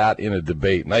about that in a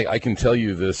debate, and I can tell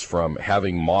you this from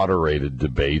having moderated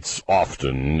debates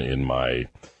often in my.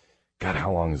 God,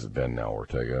 how long has it been now,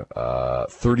 Ortega?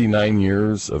 39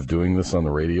 years of doing this on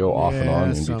the radio, off and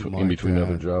on, in between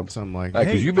other jobs. Something like that.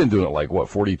 Because you've been doing it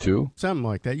 42? Something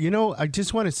like that. I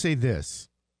just want to say this.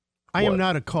 I am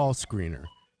not a call screener.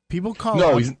 People call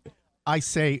up, I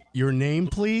say, your name,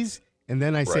 please, and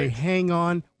then I say, hang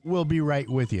on, we'll be right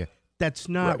with you. That's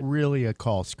not really a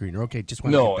call screener. Okay, just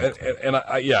want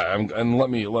to and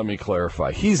let me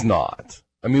clarify. He's not.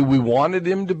 I mean, we wanted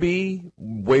him to be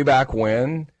way back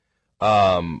when,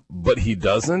 but he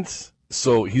doesn't.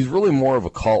 So he's really more of a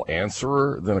call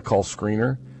answerer than a call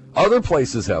screener. Other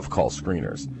places have call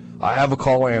screeners. I have a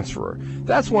call answerer.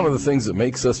 That's one of the things that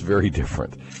makes us very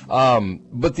different.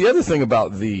 But the other thing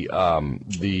about the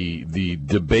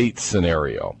debate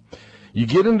scenario, you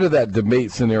get into that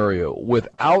debate scenario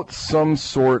without some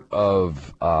sort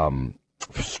of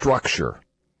structure,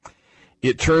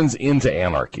 it turns into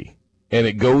anarchy, and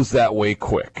it goes that way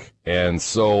quick. And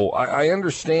so I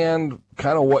understand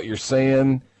kind of what you're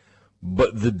saying,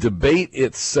 but the debate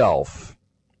itself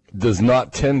does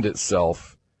not tend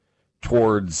itself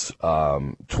towards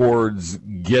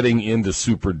getting into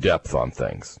super depth on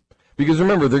things. Because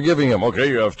remember, they're giving him, okay,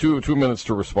 you have two minutes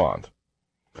to respond.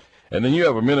 And then you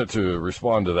have a minute to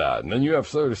respond to that. And then you have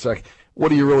 30 seconds.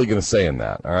 What are you really going to say in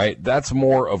that? All right. That's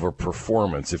more of a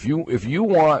performance. If you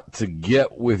want to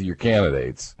get with your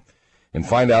candidates and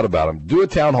find out about them, do a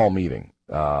town hall meeting.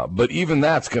 But even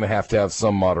that's going to have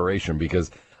some moderation,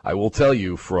 because I will tell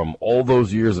you from all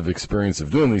those years of experience of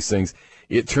doing these things,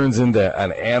 it turns into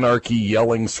an anarchy,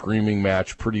 yelling, screaming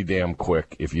match pretty damn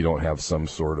quick if you don't have some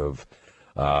sort of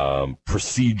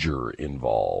procedure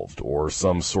involved or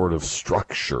some sort of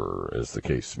structure, as the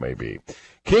case may be.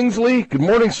 Kingsley, good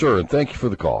morning, sir, and thank you for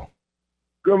the call.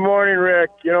 Good morning, Rick.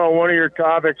 One of your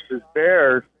topics is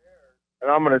bears, and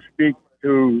I'm going to speak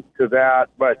to that,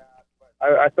 but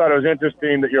I thought it was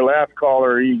interesting that your last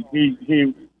caller, he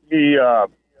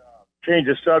changed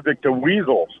the subject to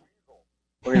weasels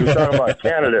when he was talking about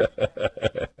candidates.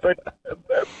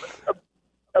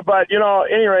 But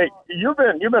any rate, you've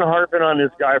been harping on this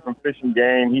guy from Fish and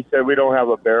Game. He said we don't have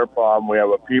a bear problem, we have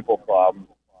a people problem.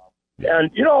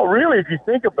 And really, if you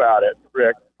think about it,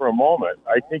 Rick, for a moment,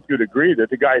 I think you'd agree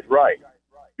that the guy's right,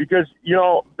 because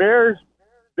bears,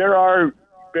 there are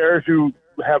bears who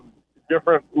have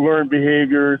different learned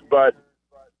behaviors, but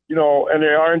and they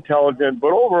are intelligent,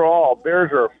 but overall, bears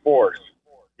are a force.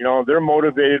 They're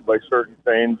motivated by certain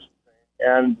things,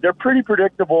 and they're pretty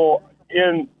predictable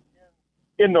in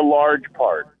the large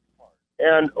part.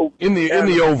 And in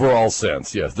the overall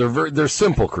sense, yes, they're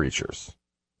simple creatures.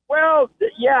 But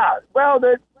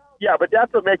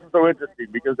that's what makes them so interesting,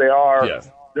 because they are. Yes.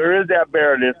 There is that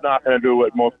bear that's not going to do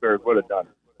what most bears would have done.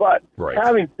 But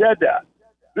having said that,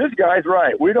 this guy's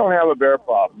right. We don't have a bear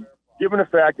problem, given the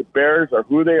fact that bears are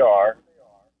who they are,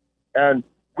 and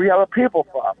we have a people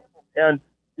problem. And,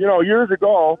 years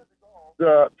ago,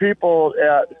 the people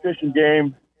at Fish and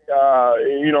Game,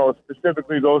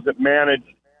 specifically those that manage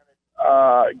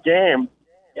game,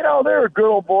 they were good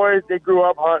old boys. They grew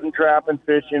up hunting, trapping,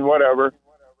 fishing, whatever.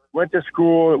 Went to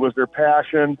school. It was their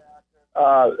passion.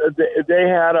 They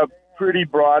had pretty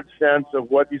broad sense of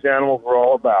what these animals were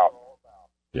all about.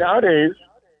 Nowadays,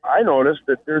 I noticed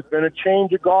that there's been a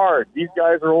change of guard. These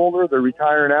guys are older, they're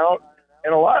retiring out,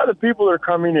 and a lot of the people that are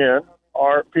coming in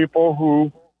are people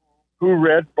who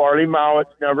read Barley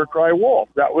Mowitt's Never Cry Wolf.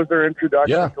 That was their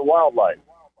introduction to wildlife.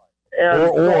 And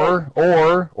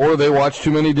or they watch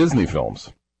too many Disney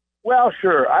films. Well,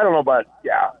 sure. I don't know about,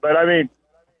 but I mean,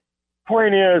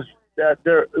 point is that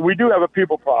we do have a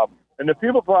people problem. And the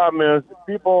people problem is that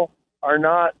people are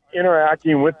not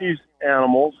interacting with these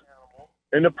animals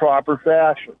in the proper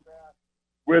fashion.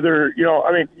 Whether,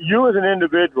 you as an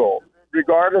individual,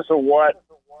 regardless of what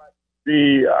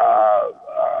the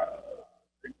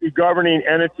governing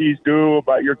entities do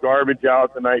about your garbage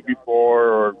out the night before,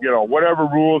 or, whatever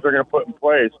rules they're going to put in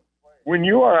place, when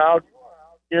you're out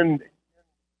in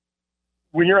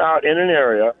an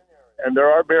area and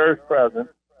there are bears present,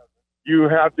 you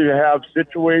have to have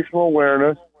situational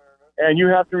awareness and you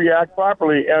have to react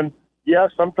properly. And yes,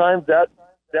 sometimes that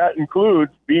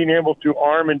includes being able to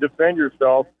arm and defend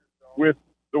yourself with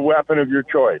the weapon of your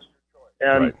choice.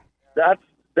 And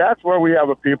that's where we have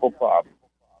a people problem.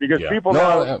 Because people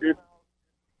know...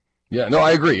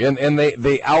 I agree. And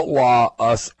they outlaw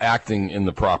us acting in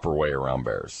the proper way around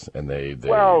bears, and they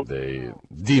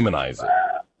demonize it.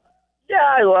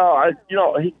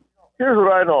 Here's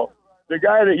what I know. The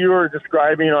guy that you were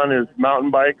describing on his mountain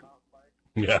bike,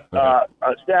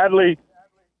 sadly,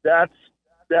 that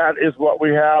is what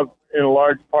we have in a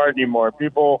large part anymore.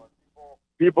 People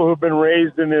who've been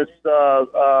raised in this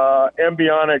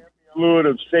embryonic fluid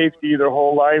of safety their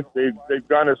whole life. They've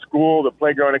gone to school. The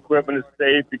playground equipment is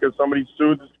safe because somebody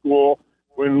sued the school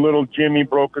when little Jimmy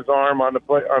broke his arm on the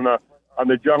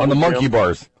jungle. On the monkey gym.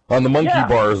 Bars. On the monkey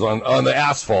bars on the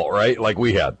asphalt, right? Like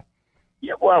we had.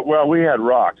 Yeah, well, we had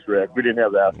rocks, Rick. We didn't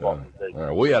have asphalt.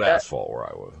 We had asphalt where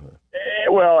I was.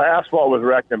 Well, asphalt was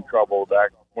rectum trouble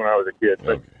back when I was a kid.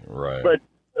 But, right. But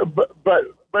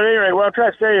anyway, what I'm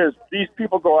trying to say is these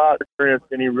people go out and experience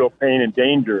any real pain and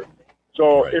danger.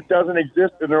 So it doesn't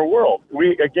exist in their world.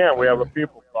 We have a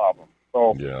people problem.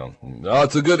 So no,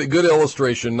 it's a good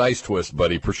illustration. Nice twist,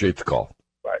 buddy. Appreciate the call.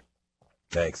 Right.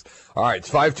 Thanks. All right, it's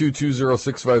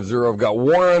 5220650. I've got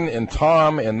Warren and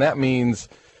Tom, and that means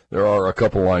there are a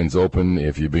couple lines open.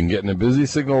 If you've been getting a busy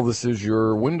signal, this is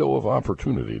your window of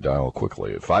opportunity. Dial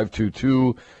quickly at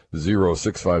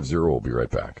 5220650. We'll be right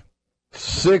back.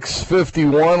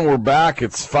 6:51, we're back.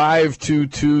 It's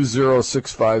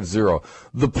 5220650.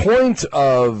 The point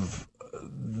of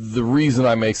the reason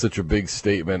I make such a big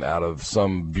statement out of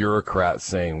some bureaucrat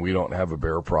saying we don't have a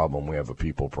bear problem, we have a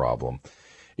people problem,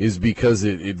 is because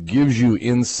it gives you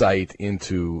insight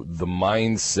into the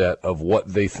mindset of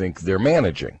what they think they're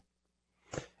managing.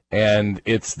 And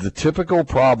it's the typical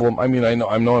problem. I mean, I know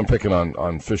I'm picking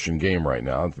on Fish and Game right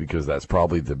now because that's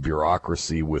probably the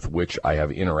bureaucracy with which I have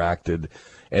interacted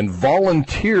and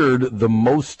volunteered the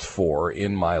most for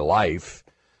in my life,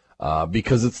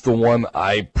 because it's the one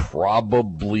I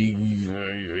probably,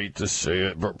 I hate to say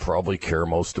it, but probably care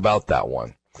most about that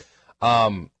one.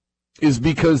 Is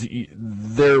because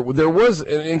there was,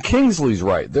 and Kingsley's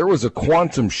right, there was a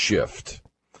quantum shift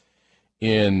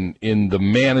in the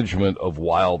management of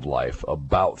wildlife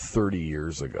about 30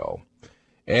 years ago.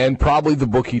 And probably the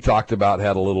book he talked about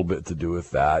had a little bit to do with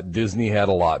that. Disney had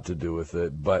a lot to do with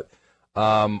it, but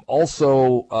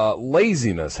also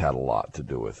laziness had a lot to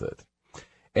do with it.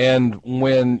 And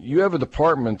when you have a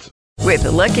department... With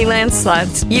the Lucky Land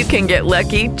Slots, you can get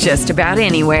lucky just about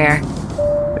anywhere.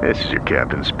 This is your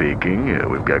captain speaking.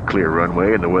 We've got clear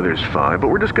runway and the weather's fine, but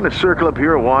we're just going to circle up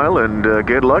here a while and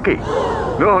get lucky.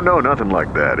 No, nothing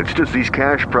like that. It's just these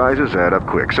cash prizes add up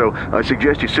quick. So I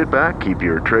suggest you sit back, keep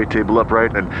your tray table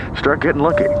upright, and start getting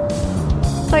lucky.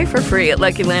 Play for free at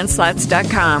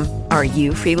LuckyLandSlots.com. Are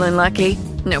you feeling lucky?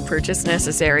 No purchase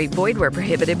necessary. Void where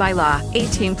prohibited by law.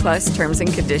 18+ terms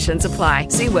and conditions apply.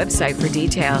 See website for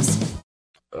details.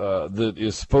 That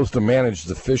is supposed to manage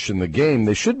the fish and the game.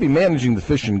 They should be managing the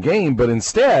fish and game, but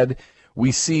instead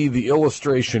we see the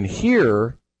illustration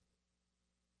here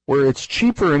where it's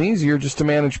cheaper and easier just to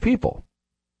manage people.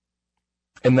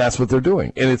 And that's what they're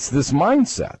doing. And it's this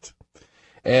mindset.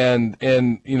 And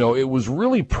it was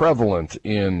really prevalent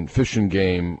in Fish and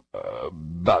Game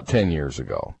about 10 years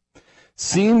ago.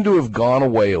 Seemed to have gone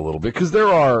away a little bit because there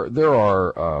are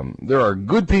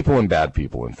good people and bad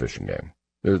people in Fish and Game.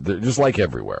 They're just like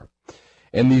everywhere.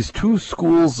 And these two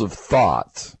schools of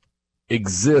thought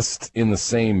exist in the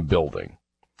same building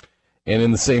and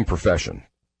in the same profession.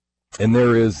 And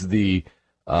there is the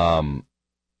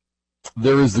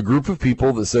group of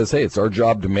people that says, hey, it's our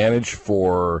job to manage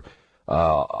for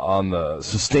on the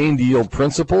sustained yield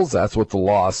principles. That's what the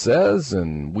law says,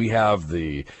 and we have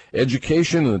the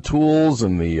education and the tools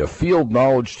and the field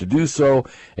knowledge to do so,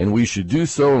 and we should do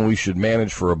so, and we should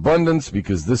manage for abundance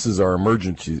because this is our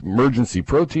emergency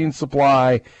protein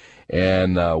supply,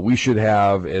 and we should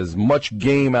have as much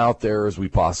game out there as we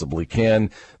possibly can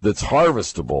that's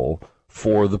harvestable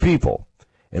for the people.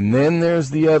 And then there's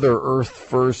the other Earth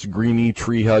First, Greenie,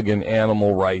 tree-hugging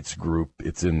animal rights group.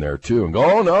 It's in there, too. And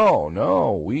go, oh,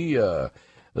 no, we, the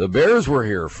bears were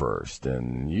here first,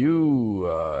 and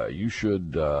you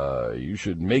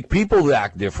should make people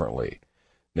act differently.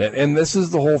 And this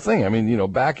is the whole thing. I mean, you know,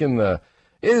 back in it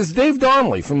is Dave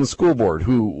Donnelly from the school board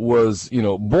who was, you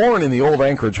know, born in the old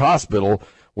Anchorage Hospital,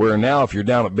 where now if you're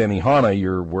down at Benihana,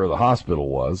 you're where the hospital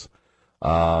was.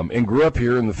 And grew up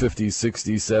here in the 50s,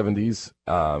 60s,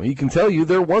 70s. He can tell you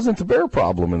there wasn't a bear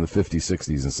problem in the 50s,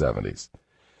 60s, and 70s.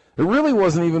 There really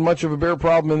wasn't even much of a bear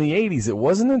problem in the 80s. It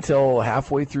wasn't until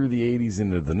halfway through the 80s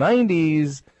into the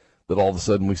 90s that all of a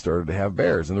sudden we started to have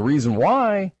bears. And the reason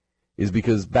why is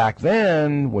because back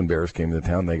then, when bears came to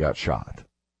town, they got shot.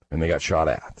 And they got shot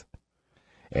at.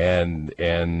 And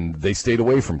they stayed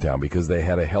away from town because they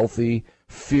had a healthy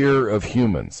fear of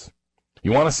humans.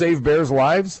 You want to save bears'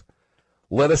 lives?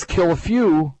 Let us kill a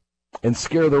few and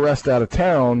scare the rest out of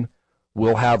town.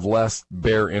 We'll have less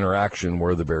bear interaction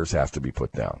where the bears have to be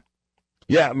put down.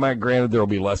 Yeah, granted, there will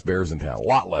be less bears in town, a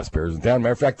lot less bears in town.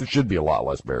 Matter of fact, there should be a lot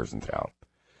less bears in town.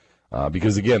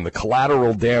 Because, again, the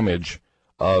collateral damage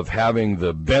of having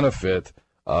the benefit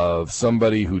of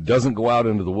somebody who doesn't go out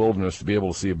into the wilderness to be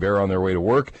able to see a bear on their way to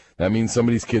work, that means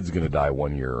somebody's kid's going to die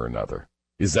one year or another.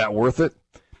 Is that worth it?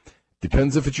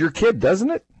 Depends if it's your kid,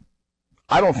 doesn't it?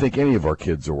 I don't think any of our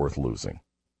kids are worth losing,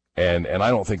 and I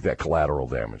don't think that collateral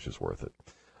damage is worth it.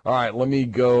 All right, let me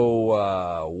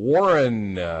go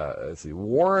Warren, let's see,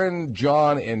 Warren,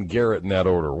 John, and Garrett in that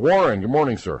order. Warren, good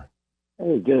morning, sir.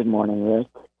 Hey, good morning, Rick.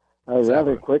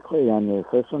 Rather quickly on your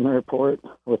fishing report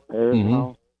with bears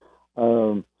and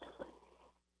all,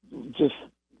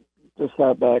 just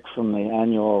got back from the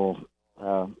annual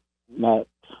met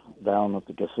down at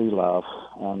the Gasilov,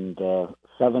 and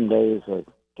 7 days of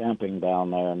camping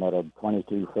down there, and that had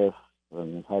 22 fish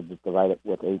and had to divide it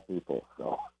with 8 people.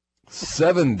 So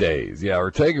 7 days. Yeah,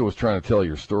 Ortega was trying to tell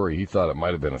your story. He thought it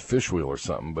might have been a fish wheel or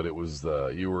something, but it was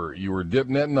you were dip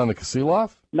netting on the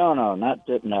Gasilov? No, not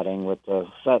dip netting, with the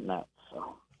set net.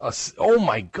 So. Oh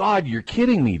my God, you're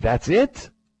kidding me. That's it?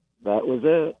 That was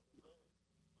it.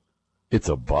 It's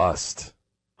a bust.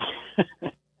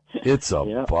 It's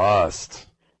a bust.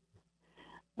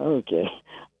 Okay.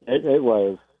 It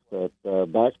was. But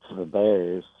back to the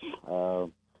bears.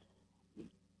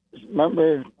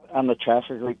 Remember on the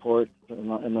traffic report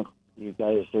you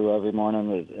guys do every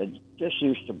morning, it just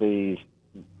used to be,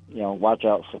 you know, watch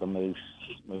out for the moose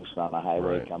on the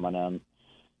highway coming in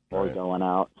or going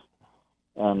out.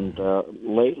 And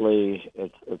lately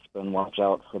it's been watch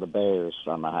out for the bears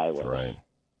on the highway.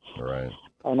 Right.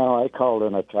 I know I called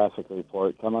in a traffic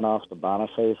report coming off the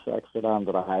Boniface exit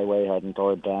onto the highway heading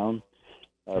toward down.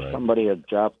 Somebody had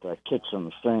dropped a kitchen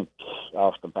sink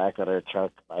off the back of their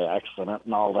truck by accident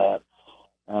and all that.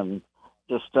 And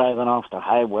just driving off the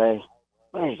highway,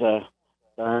 there's a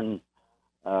darn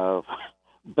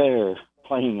bear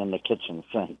playing in the kitchen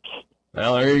sink.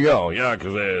 Well, there you go. Yeah,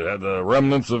 because they had the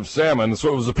remnants of salmon,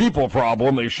 so it was a people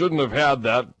problem. They shouldn't have had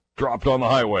that dropped on the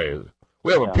highway.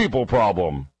 We have a people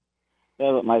problem.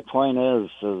 Yeah, but my point is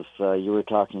you were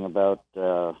talking about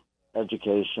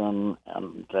education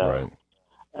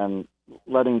and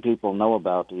letting people know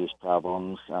about these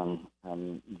problems, and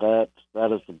that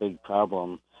is the big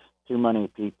problem. Too many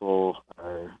people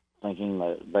are thinking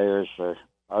that bears are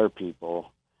our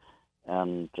people,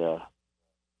 and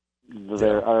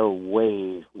there are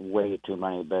way too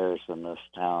many bears in this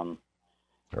town.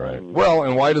 Right. Well,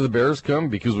 and why do the bears come?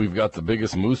 Because we've got the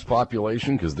biggest moose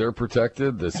population, because they're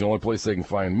protected. That's the only place they can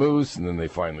find moose, and then they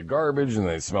find the garbage, and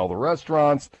they smell the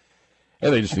restaurants,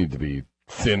 and they just need to be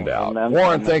thinned out.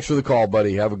 Warren, thanks for the call,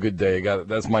 buddy. Have a good day.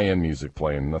 That's my end music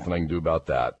playing. Nothing I can do about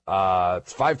that.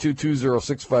 It's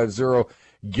 522-0650.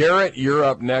 Garrett, you're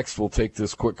up next. We'll take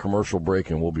this quick commercial break,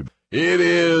 and we'll be back. It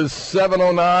is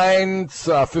 7:09. It's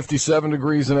 57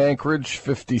 degrees in Anchorage,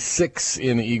 56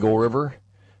 in Eagle River.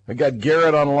 I got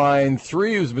Garrett on line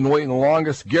 3, who's been waiting the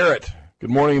longest. Garrett, good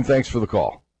morning, and thanks for the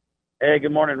call. Hey,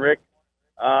 good morning, Rick.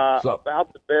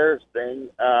 About the Bears thing,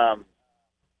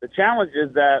 the challenge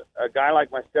is that a guy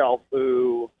like myself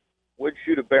who would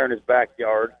shoot a bear in his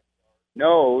backyard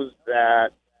knows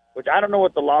that, which I don't know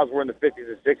what the laws were in the 50s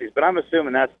and 60s, but I'm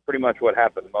assuming that's pretty much what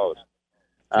happened most.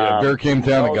 Yeah, bear came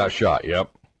down and got shot, yep.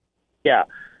 Yeah.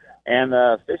 And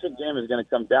the Fish and Game is going to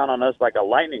come down on us like a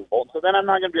lightning bolt. So then I'm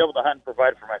not going to be able to hunt and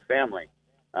provide for my family.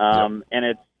 And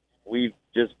we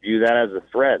just view that as a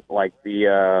threat, like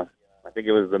I think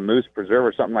it was the Moose Preserve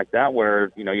or something like that,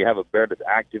 where, you have a bear that's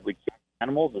actively killing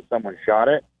animals and someone shot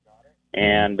it.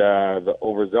 And the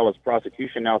overzealous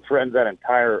prosecution now threatens that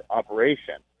entire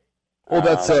operation. Well,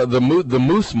 that's the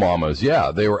moose mamas.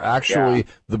 Yeah, they were actually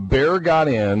the bear got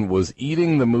in, was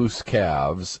eating the moose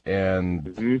calves,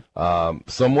 and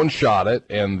someone shot it,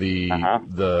 and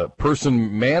the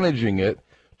person managing it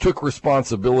took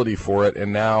responsibility for it,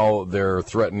 and now they're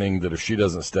threatening that if she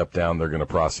doesn't step down, they're going to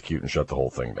prosecute and shut the whole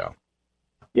thing down.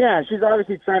 Yeah, she's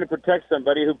obviously trying to protect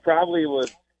somebody who probably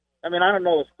was. I mean, I don't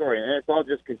know the story, and it's all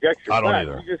just conjecture. I don't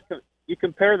either. You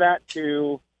compare that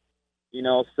to,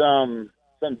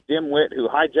 some dimwit who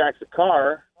hijacks a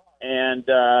car and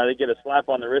they get a slap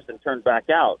on the wrist and turn back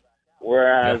out.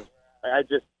 Whereas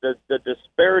the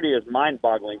disparity is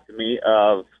mind-boggling to me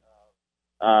of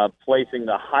placing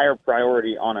the higher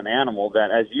priority on an animal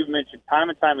that, as you've mentioned time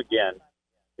and time again,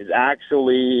 is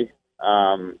actually.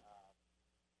 I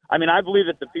believe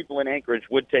that the people in Anchorage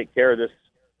would take care of this.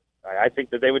 I think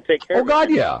that they would take care of it. Oh,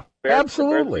 God, yeah.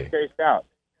 Absolutely. Chased out.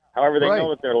 However, they know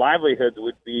that their livelihoods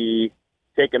would be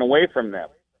taken away from them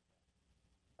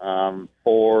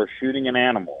for shooting an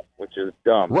animal, which is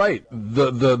dumb. Right.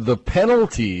 The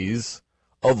penalties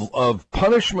of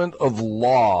punishment of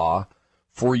law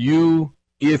for you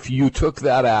if you took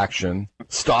that action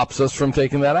stops us from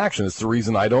taking that action. It's the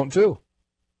reason I don't too.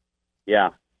 Yeah.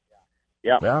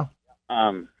 Yeah.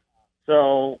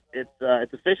 So it's a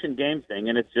Fish and Game thing,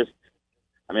 and it's just,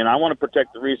 I want to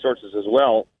protect the resources as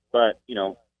well, but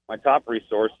my top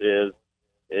resource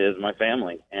is my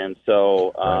family, and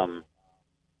so I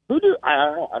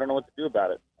don't know what to do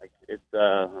about it. Like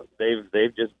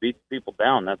they've just beat people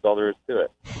down. That's all there is to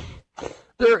it.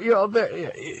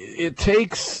 It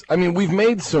takes. We've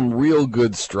made some real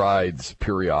good strides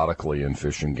periodically in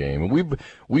Fish and Game, and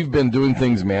we've been doing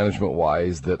things management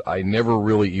wise that I never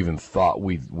really even thought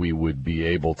we would be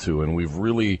able to, and we've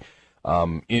really.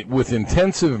 With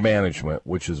intensive management,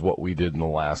 which is what we did in the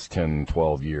last 10,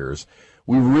 12 years,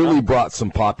 we really brought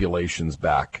some populations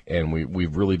back, and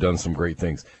we've really done some great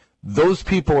things. Those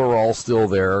people are all still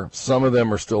there. Some of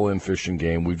them are still in Fish and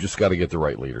Game. We've just got to get the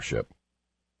right leadership.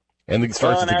 And it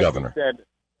starts with the governor.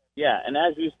 And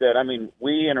as you said,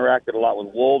 we interacted a lot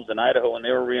with wolves in Idaho when they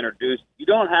were reintroduced. You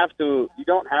don't have to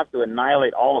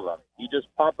annihilate all of them. You just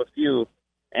pop a few.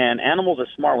 And animals are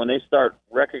smart. When they start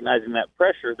recognizing that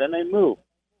pressure, then they move.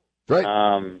 Right.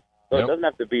 So it doesn't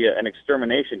have to be an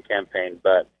extermination campaign,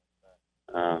 but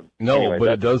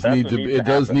it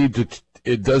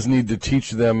does need to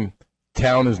teach them.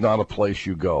 Town is not a place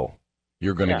you go.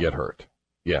 You're going to get hurt.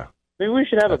 Yeah. Maybe we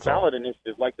should have a ballot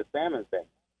initiative like the salmon thing.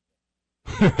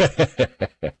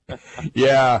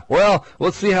 Yeah. Well,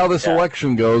 let's see how this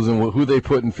election goes and who they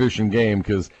put in Fish and Game,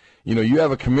 because. You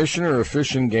have a commissioner of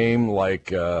Fish and Game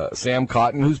like Sam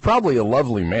Cotton, who's probably a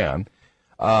lovely man,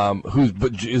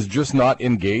 but is just not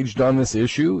engaged on this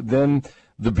issue. Then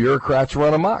the bureaucrats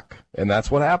run amok, and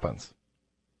that's what happens.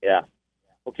 Yeah.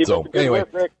 Well, keep up the good work,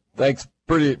 Rick. Thanks.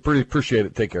 Pretty appreciate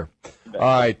it. Take care. All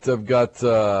right, I've got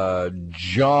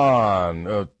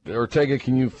John. Ortega,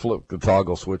 can you flip the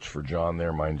toggle switch for John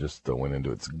there? Mine just went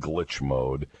into its glitch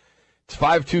mode. It's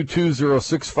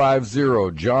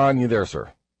 5220650. John, you there,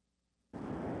 sir?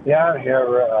 Yeah, I'm here,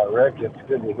 Rick. It's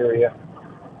good to hear you.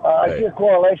 I see a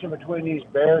correlation between these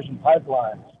bears and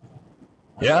pipelines.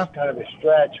 Yeah? It's kind of a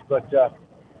stretch, but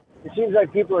it seems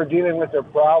like people are dealing with their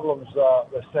problems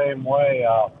the same way,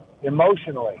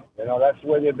 emotionally. That's the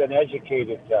way they've been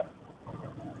educated.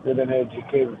 They've been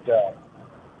educated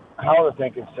how to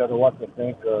think instead of what to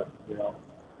think, they've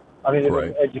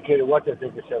been educated what to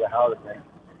think instead of how to think.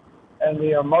 And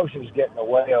the emotions get in the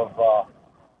way of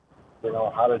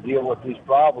how to deal with these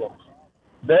problems.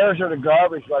 Bears are the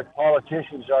garbage like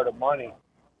politicians are the money.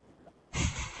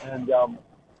 And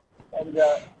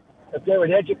if they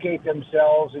would educate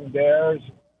themselves in bears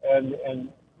and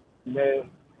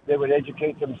they would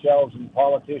educate themselves in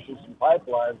politicians and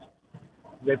pipelines,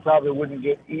 they probably wouldn't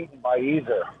get eaten by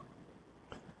either.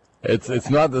 It's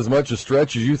not as much a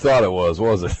stretch as you thought it was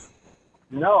it?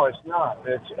 No, it's not.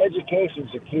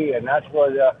 Education's the key, and that's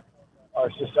where our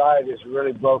society is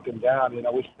really broken down.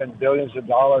 We spend billions of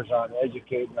dollars on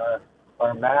educating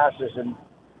our masses, and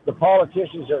the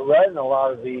politicians that run a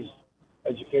lot of these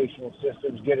educational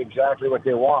systems get exactly what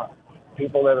they want.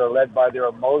 People that are led by their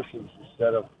emotions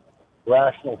instead of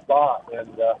rational thought.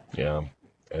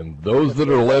 And those that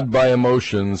are led by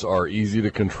emotions are easy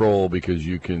to control because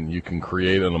you can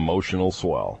create an emotional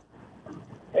swell.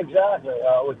 Exactly.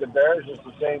 With the Bears, it's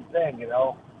the same thing, you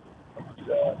know.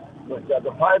 With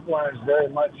the pipeline is very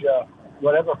much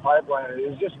whatever pipeline it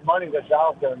is, just money that's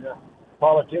out there. And the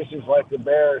politicians like the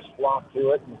Bears flock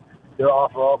to it, and they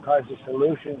offer all kinds of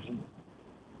solutions. And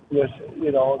just,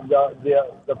 you know,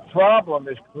 the problem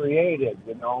is created,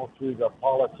 you know, through the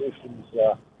politicians'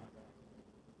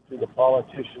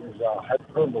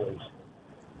 hyperboles.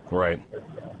 Right.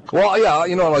 Well, yeah,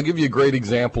 you know, I'll give you a great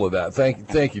example of that.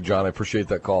 Thank you, John. I appreciate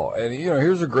that call. And, you know,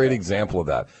 here's a great example of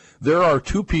that. There are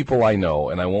two people I know,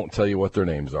 and I won't tell you what their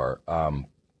names are,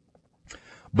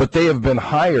 but they have been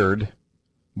hired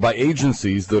by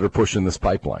agencies that are pushing this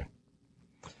pipeline.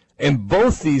 And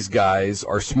both these guys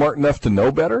are smart enough to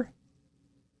know better,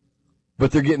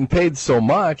 but they're getting paid so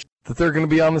much that they're going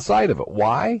to be on the side of it.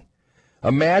 Why?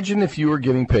 Imagine if you were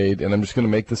getting paid, and I'm just going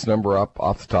to make this number up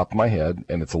off the top of my head,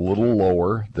 and it's a little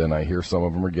lower than I hear some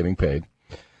of them are getting paid.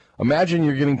 Imagine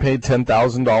you're getting paid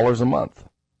 $10,000 a month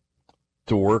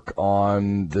to work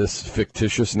on this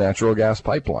fictitious natural gas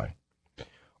pipeline.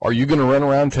 Are you going to run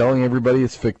around telling everybody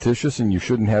it's fictitious and you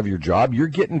shouldn't have your job? You're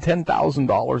getting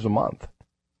 $10,000 a month.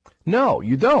 No,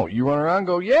 you don't. You run around and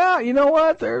go, yeah, you know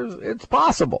what? It's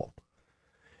possible.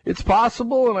 It's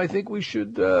possible, and I think we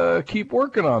should keep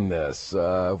working on this.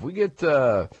 If we get,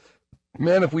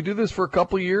 if we do this for a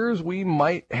couple of years, we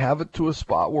might have it to a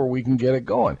spot where we can get it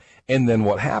going. And then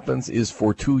what happens is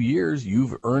for 2 years,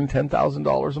 you've earned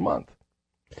 $10,000 a month.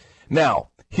 Now,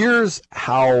 here's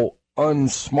how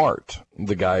unsmart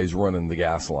the guys running the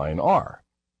gas line are.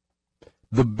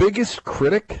 The biggest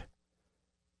critic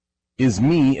is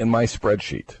me and my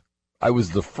spreadsheet. I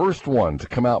was the first one to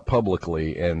come out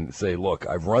publicly and say, look,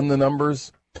 I've run the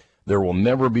numbers. There will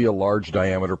never be a large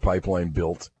diameter pipeline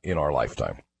built in our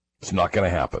lifetime. It's not going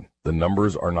to happen. The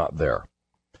numbers are not there.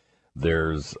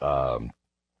 There's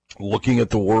looking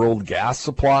at the world gas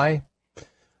supply.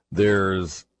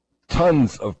 There's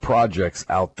tons of projects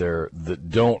out there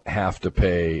that don't have to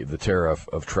pay the tariff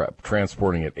of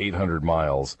transporting it 800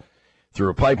 miles through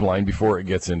a pipeline before it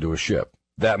gets into a ship.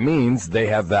 That means they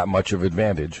have that much of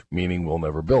advantage, meaning we'll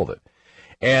never build it.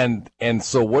 And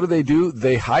so what do?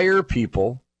 They hire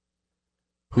people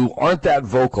who aren't that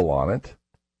vocal on it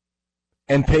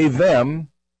and pay them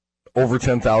over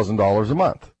 $10,000 a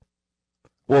month.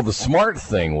 Well, the smart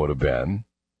thing would have been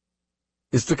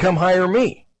is to come hire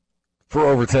me for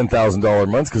over $10,000 a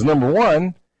month, because number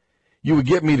one, you would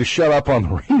get me to shut up on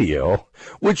the radio,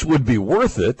 which would be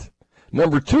worth it.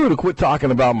 Number two, to quit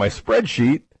talking about my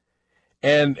spreadsheet.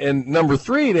 And number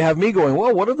three, to have me going,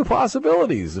 well, what are the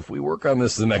possibilities if we work on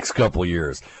this the next couple of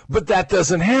years? But that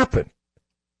doesn't happen.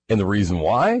 And the reason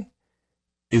why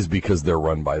is because they're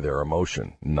run by their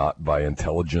emotion, not by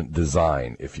intelligent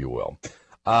design, if you will.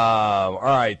 All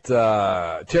right,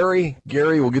 Terry,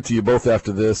 Gary, we'll get to you both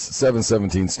after this.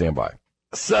 7:17, stand by.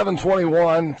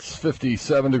 7:21,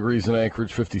 57 degrees in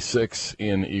Anchorage, 56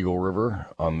 in Eagle River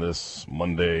on this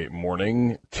Monday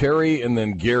morning. Terry and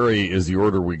then Gary is the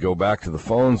order we go back to the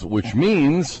phones, which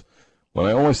means when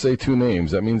I only say two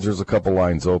names, that means there's a couple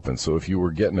lines open. So if you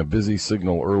were getting a busy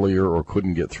signal earlier or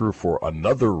couldn't get through for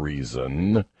another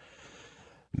reason,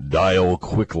 dial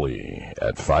quickly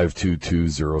at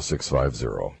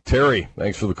 522-0650. Terry,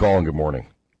 thanks for the call and good morning.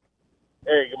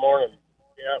 Hey, good morning.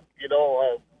 Yeah,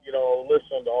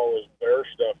 listening to all this bear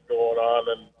stuff going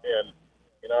on, and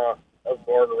I was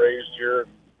born and raised here,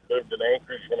 lived in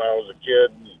Anchorage when I was a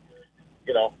kid, and,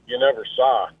 you never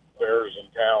saw bears in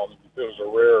town. It was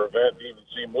a rare event to even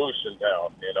see moose in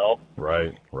town,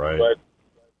 Right. But,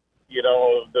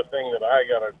 the thing that I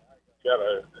gotta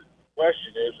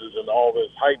question is in all this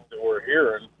hype that we're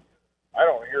hearing, I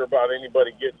don't hear about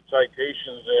anybody getting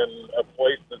citations in a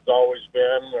place that's always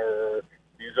been, or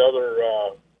these other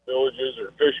villages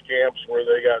or fish camps where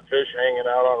they got fish hanging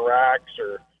out on racks,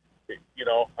 or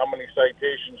how many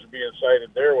citations are being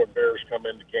cited there when bears come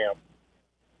into camp.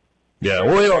 Yeah,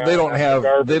 well, they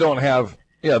don't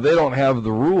have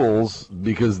the rules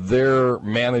because their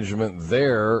management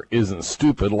there isn't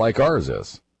stupid like ours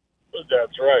is.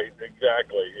 That's right,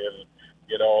 exactly, and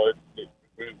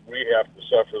we have to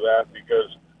suffer that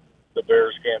because the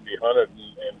bears can't be hunted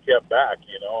and kept back,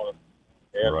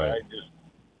 and right. I just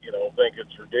think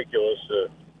it's ridiculous to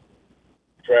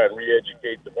try and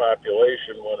re-educate the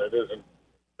population when it isn't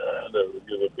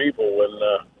the people, when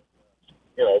the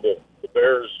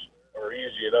bears are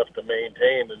easy enough to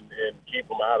maintain and keep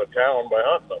them out of town by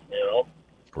hunting them,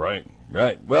 Right.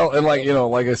 Well, and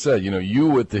like I said, you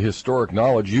with the historic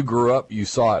knowledge, you grew up, you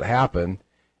saw it happen,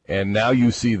 and now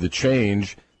you see the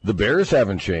change. The bears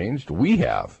haven't changed. We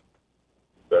have.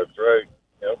 That's right.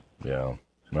 Yep. Yeah.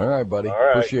 All right, buddy. All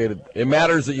right. Appreciate it. It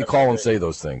matters that you call and say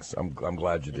those things. I'm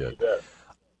glad you did.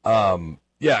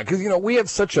 Yeah, because, we have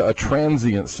such a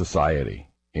transient society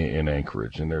in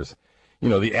Anchorage, and there's,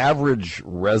 the average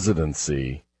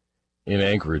residency in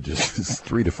Anchorage is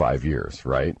 3 to 5 years,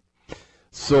 right?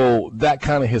 So that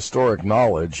kind of historic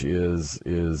knowledge is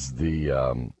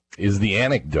the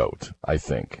anecdote, I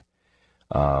think.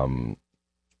 And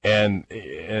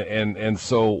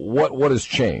so what has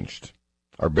changed?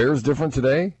 Are bears different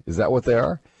today? Is that what they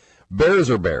are? Bears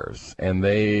are bears, and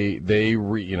they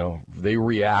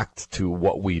react to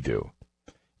what we do.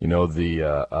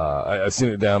 I've seen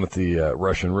it down at the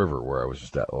Russian River where I was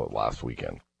just at last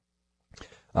weekend.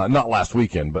 Not last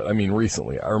weekend, but I mean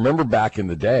recently. I remember back in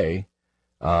the day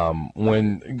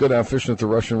when you go down fishing at the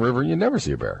Russian River, you never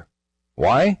see a bear.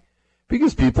 Why?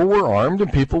 Because people were armed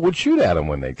and people would shoot at them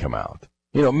when they'd come out.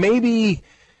 Maybe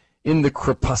in the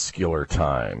crepuscular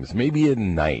times, maybe at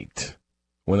night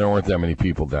when there weren't that many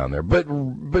people down there, but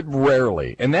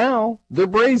rarely. And now they're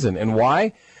brazen. And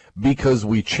why? Because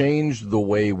we changed the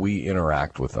way we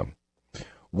interact with them.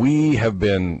 We have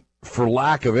been, for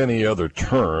lack of any other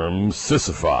term,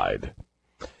 sissified.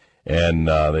 And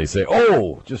they say,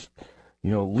 just,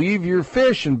 leave your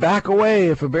fish and back away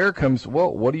if a bear comes.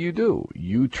 Well, what do?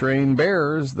 You train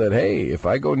bears that, hey, if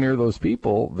I go near those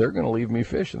people, they're going to leave me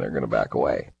fish and they're going to back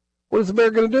away. What is the bear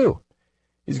going to do?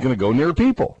 He's going to go near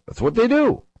people. That's what they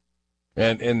do.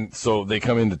 And so they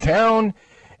come into town,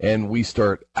 and we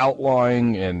start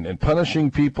outlawing and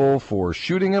punishing people for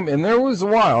shooting them. And there was a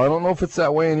while, I don't know if it's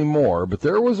that way anymore, but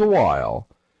there was a while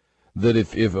that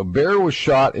if a bear was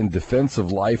shot in defense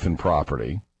of life and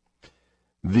property,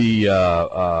 the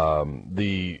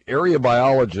area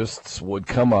biologists would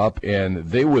come up and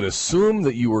they would assume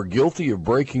that you were guilty of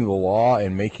breaking the law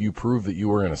and make you prove that you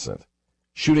were innocent,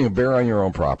 shooting a bear on your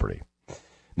own property.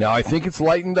 Now, I think it's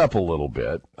lightened up a little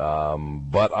bit,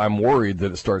 but I'm worried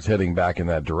that it starts heading back in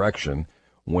that direction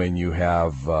when you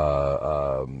have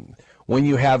the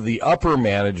upper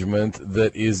management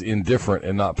that is indifferent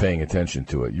and not paying attention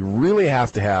to it. You really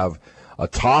have to have a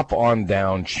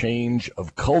top-on-down change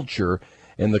of culture,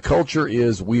 and the culture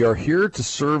is we are here to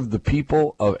serve the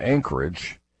people of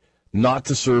Anchorage, not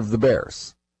to serve the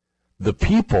bears. The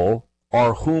people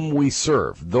are whom we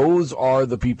serve. Those are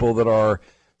the people that are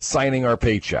signing our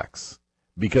paychecks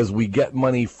because we get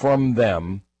money from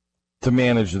them to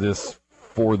manage this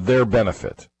for their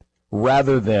benefit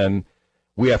rather than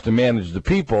we have to manage the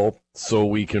people so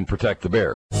we can protect the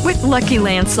bear. With Lucky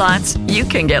Land Slots, you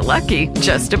can get lucky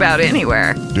just about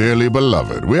anywhere. Dearly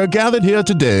beloved, we are gathered here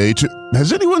today to...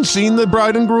 Has anyone seen the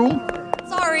bride and groom?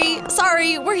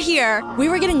 Sorry, we're here. We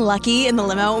were getting lucky in the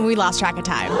limo and we lost track of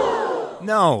time.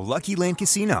 No, Lucky Land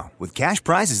Casino, with cash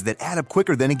prizes that add up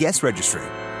quicker than a guest registry.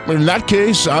 In that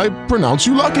case, I pronounce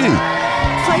you lucky.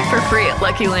 Play for free at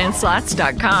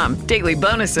LuckyLandSlots.com. Daily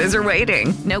bonuses are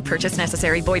waiting. No purchase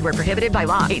necessary. Void where prohibited by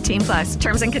law. 18+.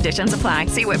 Terms and conditions apply.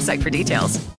 See website for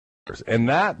details. And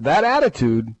that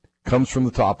attitude comes from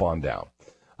the top on down.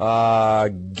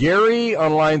 Gary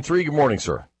on line 3. Good morning,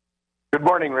 sir. Good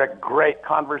morning, Rick. Great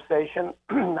conversation.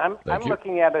 I'm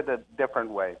looking at it a different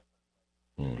way.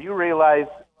 Do you realize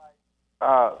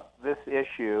this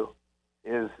issue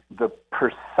is the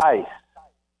precise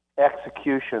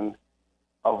execution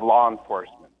of law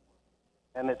enforcement?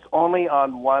 And it's only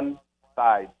on one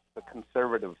side, the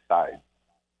conservative side.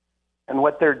 And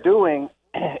what they're doing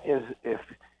is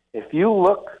if you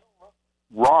look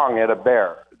wrong at a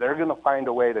bear, they're going to find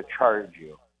a way to charge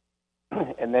you,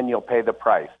 and then you'll pay the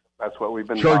price. That's what we've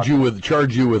been charge you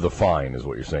with a fine is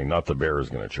what you're saying. Not the bear is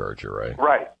going to charge you, right?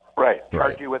 Right.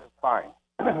 Charge you with a fine.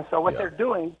 So what they're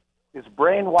doing is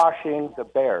brainwashing the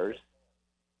bears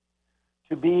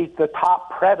to be the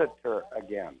top predator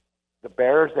again, the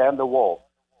bears and the wolves,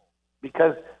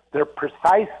 because they're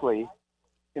precisely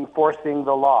enforcing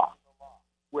the law.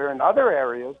 Where in other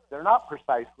areas, they're not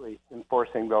precisely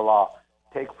enforcing the law.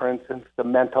 Take, for instance, the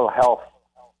mental health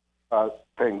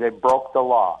thing. They broke the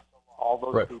law. All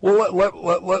those people.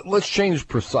 Well, let's change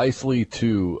precisely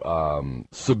to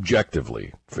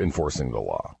subjectively enforcing the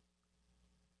law.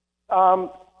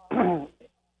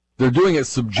 They're doing it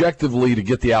subjectively to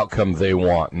get the outcome they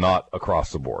want, not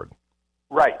across the board.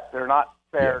 Right. They're not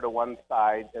fair to one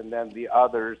side, and then the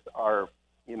others are,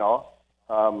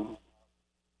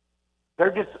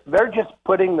 they're just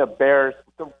putting the bears.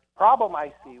 The problem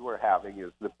I see we're having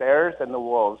is the bears and the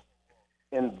wolves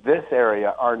in this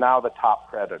area are now the top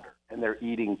predator, and they're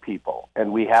eating people.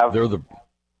 And we have they're the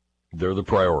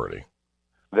priority.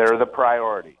 They're the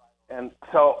priority. And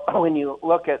so when you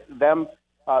look at them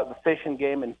the Fish and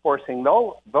Game enforcing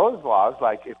those laws,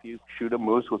 like if you shoot a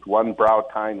moose with one brow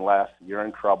tine less, you're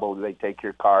in trouble. They take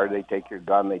your car, they take your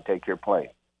gun, they take your plane.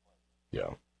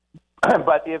 Yeah.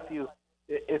 But if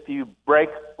you break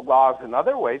laws in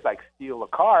other ways, like steal a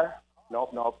car,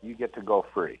 nope, you get to go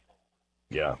free.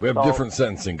 Yeah, we have different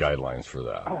sentencing guidelines for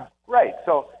that. Right.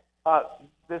 So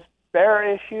this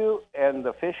bear issue and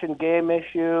the Fish and Game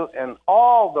issue and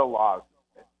all the laws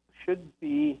should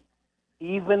be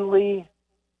evenly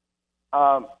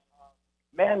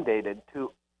mandated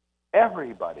to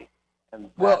everybody. And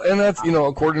that's,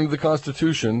 according to the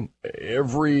Constitution,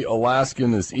 every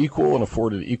Alaskan is equal and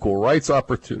afforded equal rights,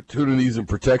 opportunities, and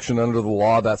protection under the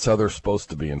law. That's how they're supposed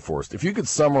to be enforced. If you could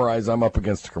summarize, I'm up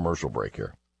against a commercial break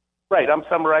here. Right, I'm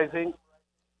summarizing.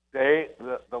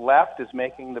 The left is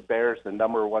making the bears the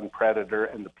number one predator,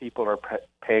 and the people are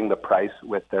paying the price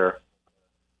with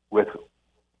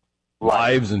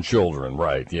lives and children.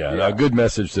 Right, yeah. Now, good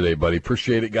message today, buddy.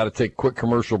 Appreciate it. Got to take a quick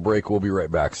commercial break. We'll be right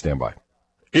back. Stand by.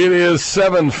 It is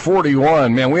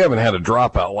 7:41. Man, we haven't had a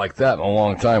dropout like that in a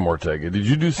long time, Ortega. Did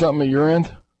you do something at your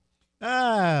end?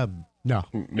 No.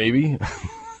 Maybe?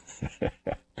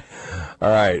 All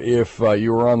right. If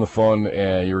you were on the phone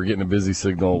and you were getting a busy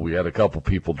signal, we had a couple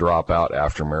people drop out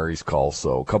after Mary's call,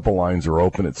 so a couple lines are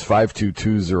open. It's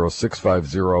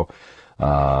 522-0650.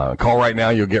 Call right now.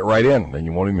 You'll get right in, and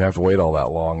you won't even have to wait all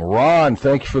that long. Ron,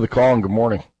 thank you for the call, and good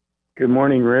morning. Good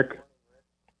morning, Rick.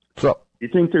 What's up? Do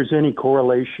you think there's any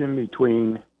correlation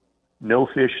between no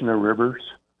fish in the rivers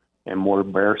and more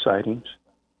bear sightings?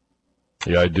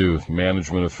 Yeah, I do.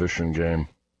 Management of Fish and Game.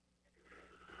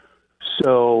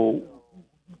 So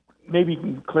maybe you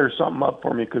can clear something up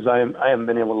for me, because I haven't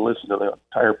been able to listen to the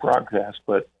entire broadcast.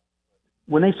 But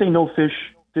when they say no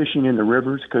fishing in the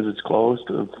rivers because it's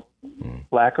closed of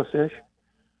lack of fish,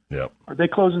 are they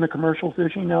closing the commercial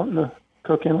fishing out in the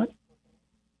Cook Inlet?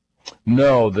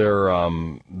 No,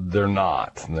 they're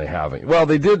not. They haven't. Well,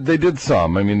 they did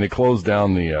some. I mean, they closed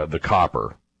down the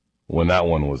Copper when that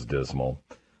one was dismal.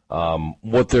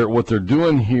 What they're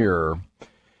doing here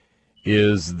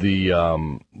is the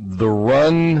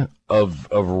run of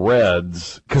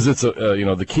reds, because it's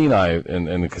the Kenai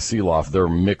and the Kasilof, they're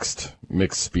mixed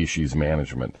species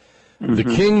management. Mm-hmm. The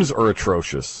kings are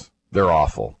atrocious. They're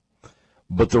awful.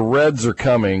 But the reds are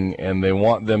coming, and they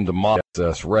want them to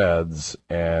access reds,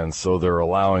 and so they're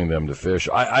allowing them to fish.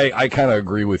 I kind of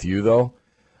agree with you, though.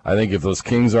 I think if those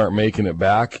kings aren't making it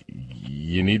back,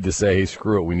 you need to say, hey,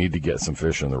 screw it, we need to get some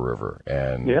fish in the river,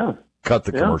 and cut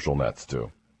the commercial nets,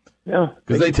 too. Yeah,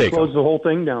 because they take close the whole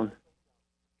thing down.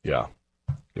 Yeah.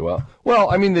 Well,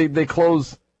 I mean, they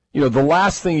close. The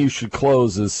last thing you should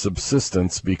close is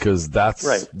subsistence, because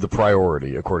that's the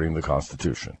priority according to the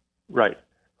Constitution. Right.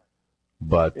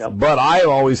 But I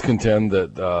always contend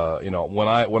that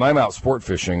when I'm out sport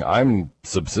fishing, I'm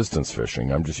subsistence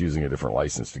fishing. I'm just using a different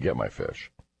license to get my fish.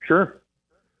 Sure.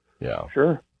 Yeah.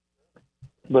 Sure.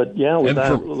 But with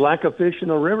that lack of fish in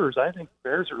the rivers, I think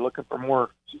bears are looking for more.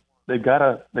 They've got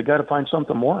to find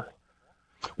something more.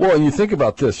 Well, and you think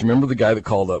about this. Remember the guy that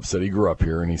called up, said he grew up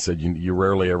here, and he said you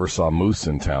rarely ever saw moose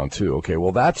in town too. Okay,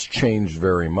 well that's changed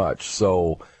very much.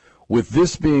 So with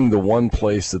this being the one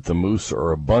place that the moose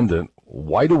are abundant,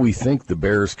 why do we think the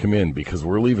bears come in? Because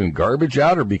we're leaving garbage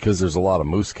out, or because there's a lot of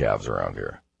moose calves around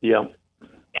here? Yeah.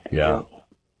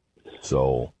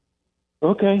 So.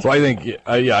 Okay. So I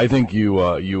think you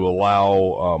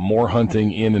allow more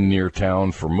hunting in and near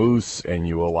town for moose, and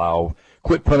you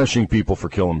quit punishing people for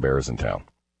killing bears in town.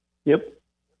 Yep.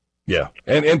 Yeah,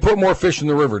 and put more fish in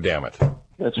the river. Damn it.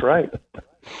 That's right.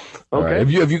 All right.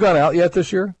 Have you gone out yet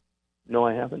this year? No,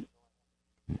 I haven't.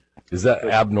 Is that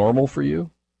abnormal for you?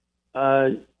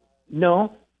 No.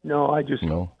 I just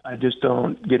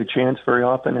don't get a chance very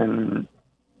often, and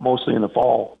mostly in the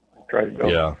fall I try to go.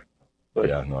 Yeah. But,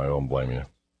 I don't blame you.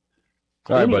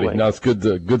 All right, buddy. No, it's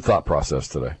good thought process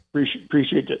today.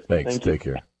 Appreciate it. Thanks. Take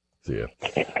care. See ya.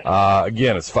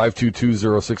 Again, it's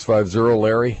 522-0650.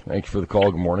 Larry, thank you for the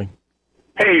call. Good morning.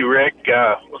 Hey, Rick.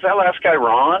 Was that last guy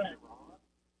Ron?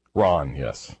 Ron,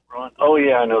 yes. Ron. Oh,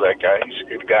 yeah, I know that guy. He's a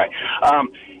good guy.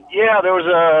 There was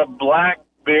a black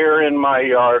bear in my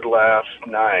yard last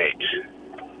night.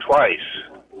 Twice.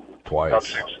 About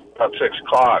 6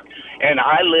 o'clock. And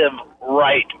I live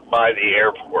right by the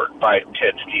airport, by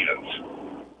Ted Stevens.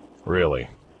 Really?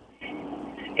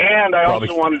 And I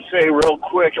also wanted to say real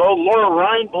quick, Laura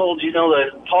Reinbold,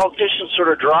 the politicians sort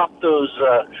of dropped those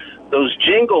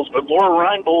jingles, but Laura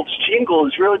Reinbold's jingle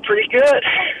is really pretty good.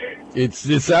 It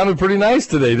sounded pretty nice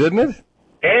today, didn't it?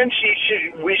 And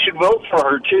we should vote for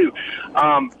her too.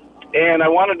 And I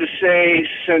wanted to say,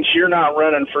 since you're not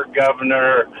running for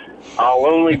governor, I'll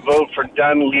only vote for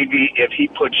Dunleavy if he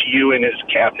puts you in his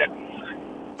cabinet.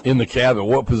 In the cabinet,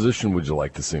 what position would you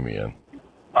like to see me in?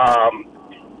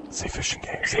 Say Fish and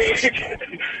Game. Say Fish and Game.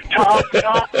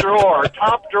 top drawer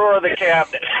of the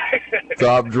cabinet.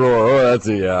 Top drawer. Oh, that's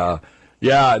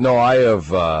yeah. No, I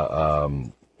have.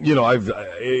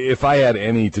 If I had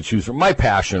any to choose from, my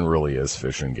passion really is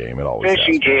Fish and Game. It always Fish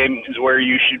and Game is where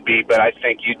you should be, but I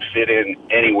think you'd fit in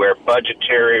anywhere,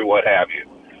 budgetary, what have you.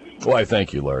 Well, I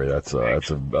thank you, Larry. That's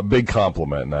a big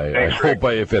compliment, and I hope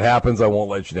if it happens, I won't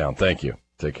let you down. Thank you.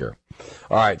 Take care.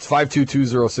 All right, it's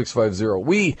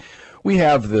 522-0650. We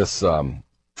have this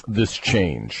this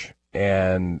change,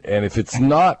 and if it's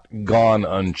not gone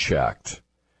unchecked,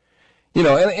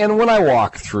 and when I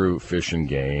walk through Fish and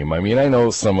Game, I mean, I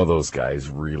know some of those guys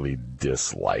really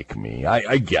dislike me.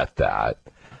 I get that,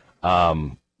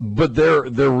 but there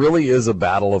really is a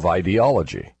battle of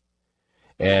ideology,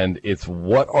 and it's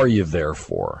what are you there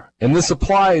for? And this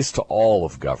applies to all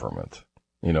of government.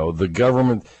 The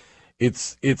government.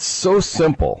 It's so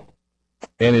simple,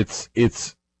 and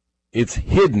it's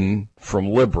hidden from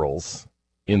liberals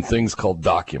in things called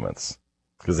documents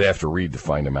because they have to read to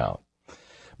find them out.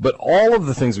 But all of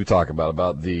the things we talk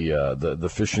about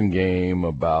the Fish and Game,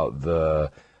 about the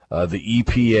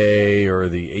EPA or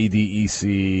the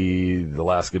ADEC, the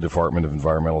Alaska Department of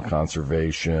Environmental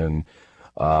Conservation,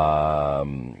 the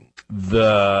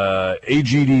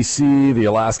AGDC, the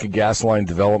Alaska Gas Line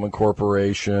Development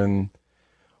Corporation.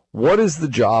 What is the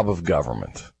job of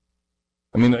government?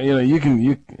 I mean,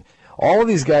 all of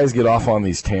these guys get off on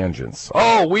these tangents.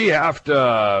 Oh, we have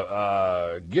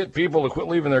to get people to quit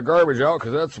leaving their garbage out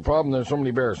because that's the problem. There's so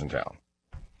many bears in town.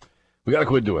 We got to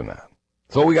quit doing that.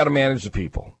 So we got to manage the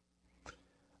people.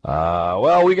 We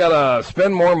got to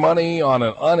spend more money on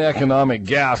an uneconomic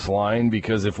gas line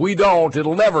because if we don't,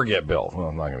 it'll never get built. Well,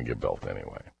 it's not going to get built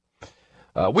anyway.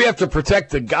 We have to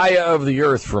protect the Gaia of the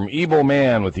earth from evil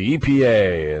man with the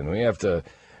EPA, and we have to...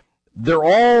 They're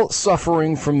all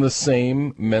suffering from the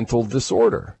same mental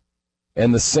disorder.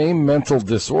 And the same mental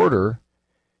disorder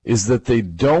is that they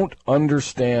don't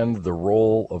understand the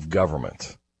role of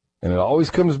government. And it always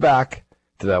comes back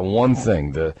to that one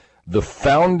thing, the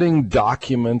founding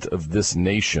document of this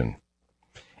nation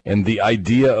and the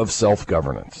idea of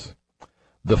self-governance.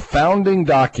 The founding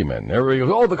document, everybody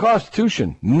goes, oh, the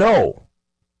Constitution. No.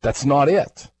 That's not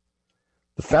it.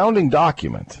 The founding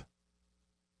document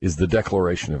is the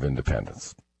Declaration of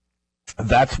Independence.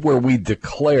 That's where we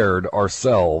declared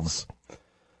ourselves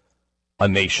a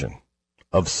nation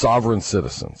of sovereign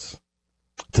citizens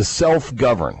to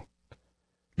self-govern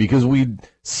because we'd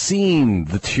seen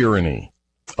the tyranny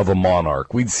of a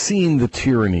monarch. We'd seen the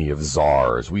tyranny of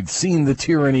czars. We'd seen the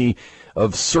tyranny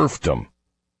of serfdom.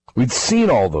 We'd seen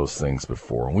all those things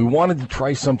before, and we wanted to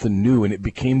try something new, and it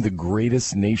became the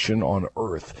greatest nation on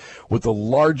earth with the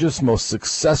largest, most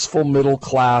successful middle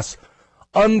class,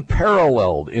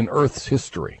 unparalleled in Earth's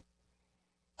history.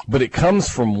 But it comes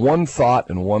from one thought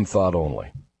and one thought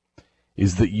only,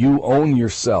 is that you own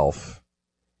yourself,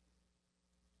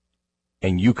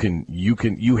 and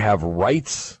you have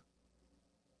rights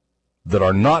that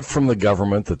are not from the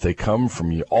government, that they come from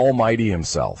the Almighty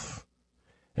Himself.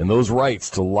 And those rights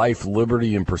to life,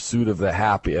 liberty, and pursuit of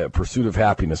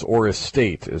happiness, or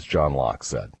estate, as John Locke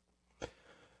said.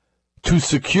 To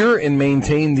secure and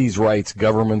maintain these rights,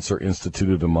 governments are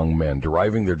instituted among men,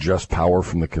 deriving their just power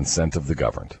from the consent of the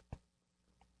governed.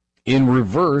 In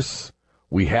reverse,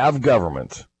 we have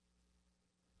government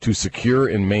to secure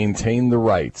and maintain the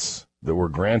rights that were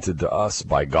granted to us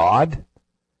by God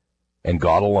and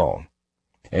God alone.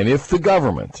 And if the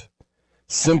government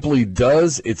simply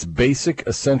does its basic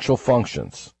essential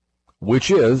functions,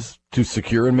 which is to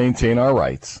secure and maintain our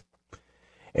rights,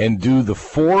 and do the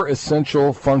four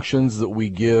essential functions that we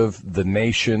give the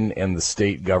nation and the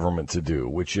state government to do,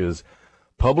 which is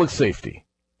public safety,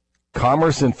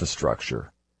 commerce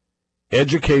infrastructure,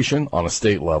 education on a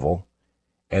state level,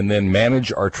 and then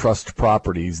manage our trust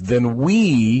properties, then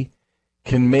we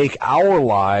can make our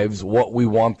lives what we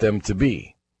want them to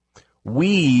be.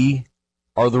 We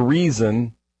are the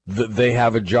reason that they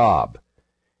have a job.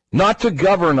 Not to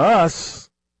govern us,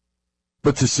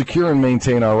 but to secure and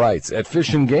maintain our rights. At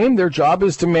Fish and Game, their job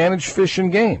is to manage fish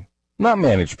and game, not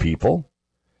manage people.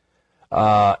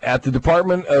 At the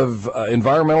Department of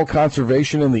Environmental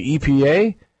Conservation and the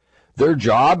EPA, their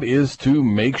job is to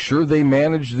make sure they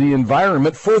manage the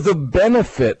environment for the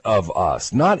benefit of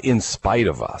us, not in spite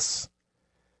of us.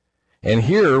 And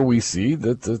here we see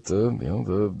that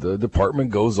the department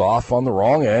goes off on the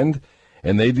wrong end,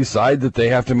 and they decide that they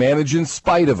have to manage in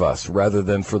spite of us rather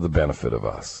than for the benefit of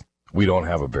us. We don't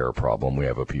have a bear problem. We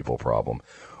have a people problem.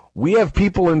 We have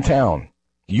people in town.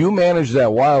 You manage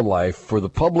that wildlife for the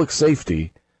public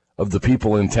safety of the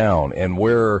people in town. And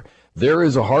where there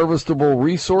is a harvestable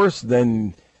resource,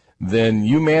 then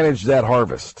you manage that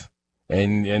harvest.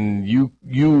 And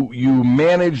you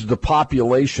manage the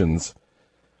populations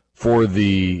for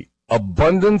the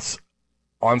abundance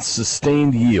on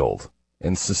sustained yield.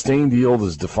 And sustained yield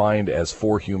is defined as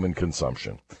for human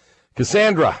consumption.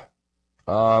 Cassandra,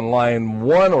 on line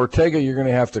 1, Ortega, you're going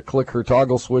to have to click her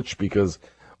toggle switch because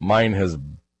mine has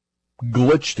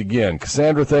glitched again.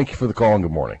 Cassandra, thank you for the call and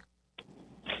good morning.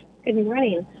 Good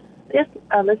morning. Just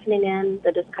listening in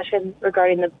the discussion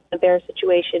regarding the bear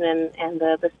situation and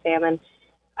the salmon.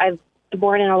 I've been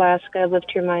born in Alaska, lived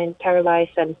here my entire life,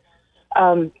 and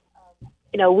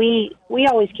we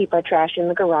always keep our trash in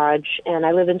the garage. And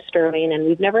I live in Sterling, and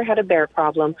we've never had a bear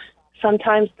problem.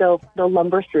 Sometimes they'll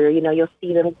lumber through. You'll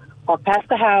see them walk past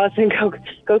the house and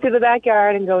go through the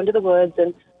backyard and go into the woods.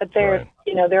 But there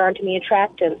aren't any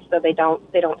attractants, so they don't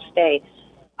stay.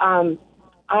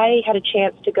 I had a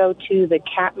chance to go to the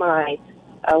Katmai,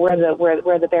 where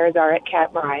the bears are at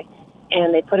Katmai,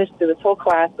 and they put us through this whole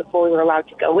class before we were allowed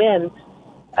to go in.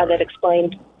 That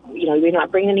explained, you're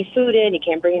not bringing any food in, you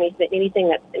can't bring anything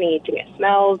that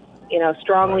smells,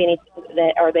 strongly,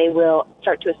 or they will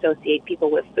start to associate people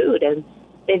with food. And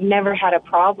they've never had a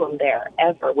problem there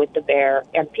ever with the bear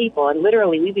and people. And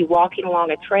literally, we'd be walking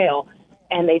along a trail,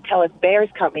 and they tell us bear's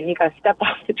coming. You got to step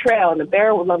off the trail, and the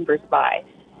bear lumbers by,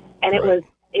 and it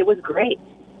was great.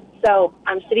 So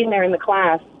I'm sitting there in the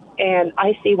class, and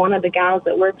I see one of the gals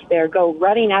that works there go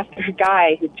running after a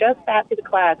guy who just sat through the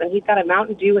class, and he's got a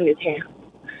Mountain Dew in his hand.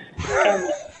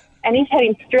 And he's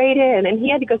heading straight in, and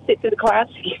he had to go sit through the class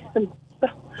again.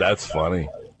 That's funny.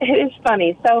 It is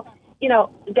funny. So,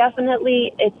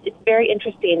 definitely it's very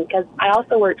interesting because I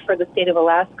also worked for the state of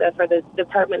Alaska for the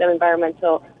Department of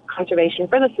Environmental Conservation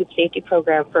for the Food Safety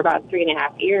Program for about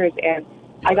 3.5 years, and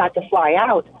I got to fly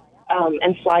out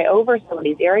and fly over some of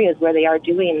these areas where they are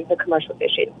doing the commercial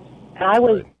fishing. And I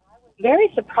was very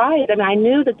surprised. I mean, I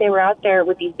knew that they were out there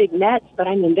with these big nets, but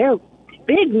I mean, they're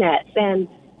big nets, and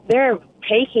they're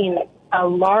taking a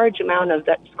large amount of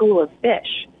that school of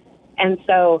fish. And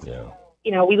so,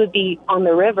 we would be on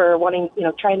the river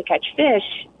trying to catch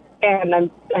fish,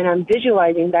 and I'm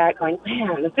visualizing that going,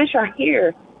 man, the fish aren't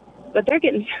here, but they're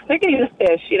getting the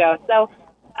fish, So,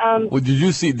 well, did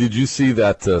you see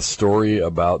that story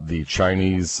about the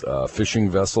Chinese fishing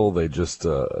vessel? They just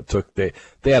they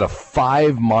had a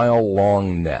 5-mile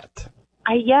long net.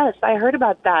 Yes, I heard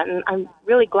about that, and I'm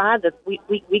really glad that we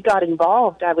got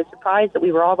involved. I was surprised that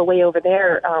we were all the way over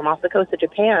there off the coast of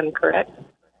Japan, correct?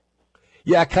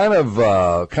 Yeah, kind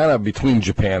of between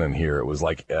Japan and here. It was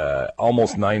like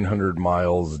almost 900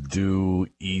 miles due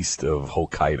east of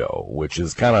Hokkaido, which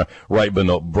is kind of right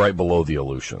below the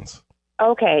Aleutians.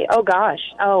 Okay. Oh, gosh.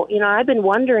 Oh, I've been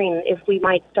wondering if we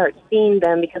might start seeing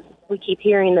them because we keep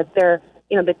hearing that they're,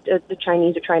 the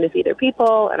Chinese are trying to feed their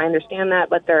people, and I understand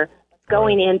that, but they're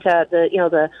going into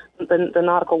the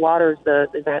nautical waters,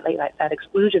 that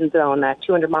exclusion zone, that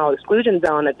 200-mile exclusion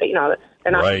zone that they're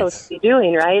not supposed to be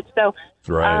doing, right? So,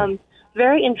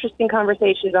 very interesting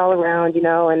conversations all around,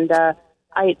 and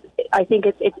I think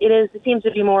it seems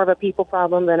to be more of a people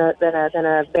problem than a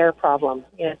bear problem.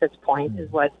 At this point,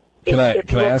 is what. Can I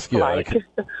ask you?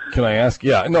 Can I ask?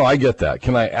 Yeah, no, I get that.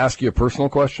 Can I ask you a personal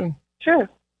question? Sure.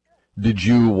 Did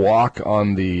you walk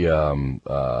on the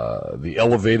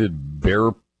elevated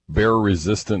bear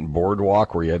resistant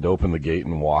boardwalk where you had to open the gate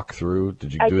and walk through?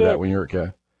 Did you do that when you were a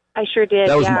kid? I sure did.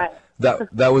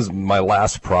 That was my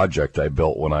last project I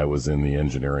built when I was in the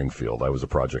engineering field. I was a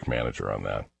project manager on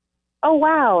that. Oh,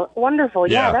 wow. Wonderful.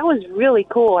 Yeah, that was really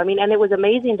cool. I mean, and it was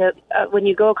amazing to when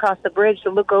you go across the bridge to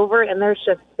look over, and there's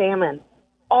just salmon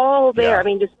all there. I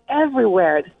mean, just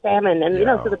everywhere, the salmon. And,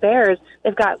 so the bears,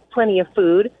 they've got plenty of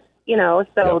food,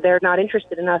 so they're not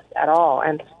interested in us at all.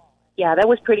 And, yeah, that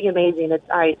was pretty amazing.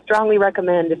 I strongly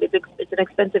recommend. It's an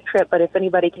expensive trip, but if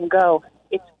anybody can go,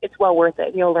 it's well worth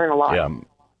it. You'll learn a lot. Yeah,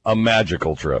 a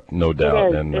magical trip, no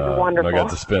doubt. It's wonderful.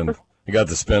 I got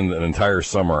to spend an entire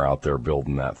summer out there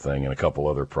building that thing and a couple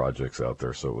other projects out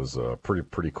there, so it was a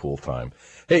pretty cool time.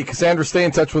 Hey, Cassandra, stay in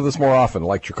touch with us more often. I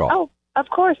liked your call. Oh, of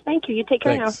course. Thank you. You take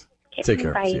care now. Take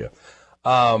care. Bye. See you.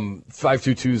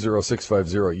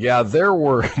 522-0650. Yeah,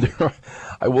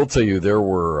 I will tell you, there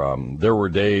were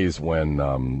days when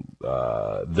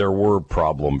there were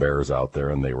problem bears out there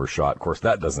and they were shot. Of course,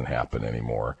 that doesn't happen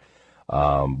anymore.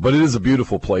 But it is a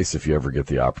beautiful place if you ever get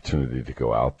the opportunity to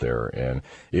go out there. And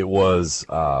it was,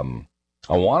 I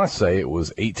want to say it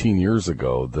was 18 years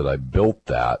ago that I built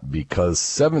that, because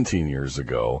 17 years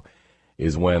ago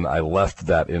is when I left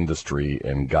that industry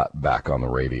and got back on the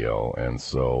radio. And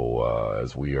so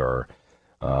as we are,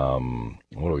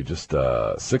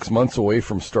 6 months away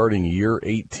from starting year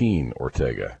 18,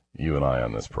 Ortega, you and I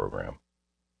on this program.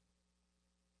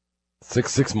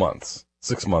 Six months.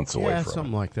 6 months away from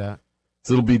something like that.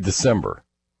 So it'll be December.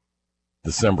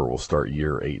 December we'll start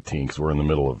year 18 because we're in the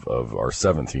middle of our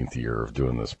 17th year of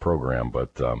doing this program.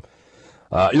 But,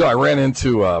 I ran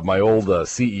into my old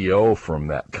CEO from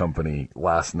that company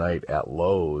last night at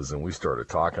Lowe's, and we started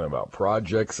talking about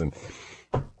projects. And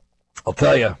I'll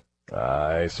tell you,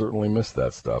 I certainly miss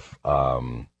that stuff.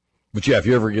 But, yeah, if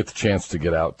you ever get the chance to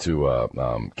get out to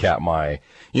Katmai,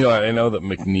 I know that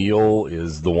McNeil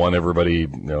is the one everybody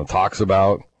talks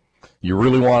about. You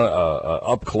really want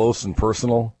up close and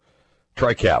personal,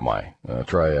 try Katmai.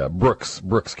 Try Brooks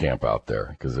Camp out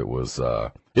there because it is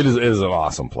an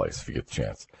awesome place if you get the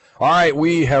chance. All right,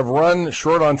 we have run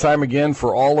short on time again.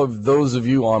 For all of those of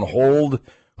you on hold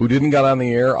who didn't get on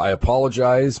the air, I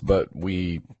apologize, but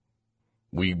we're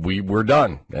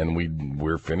done, and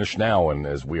we're finished now, and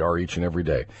as we are each and every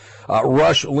day.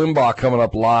 Rush Limbaugh coming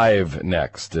up live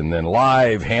next, and then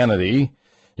live Hannity.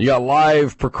 You got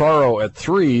live Porcaro at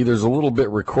 3. There's a little bit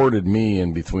recorded me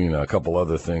in between a couple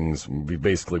other things,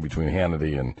 basically between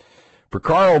Hannity and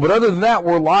Porcaro. But other than that,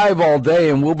 we're live all day,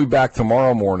 and we'll be back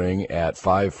tomorrow morning at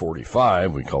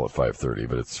 5:45. We call it 5:30,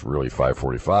 but it's really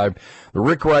 5:45. The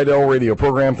Rick Rydell radio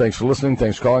program. Thanks for listening.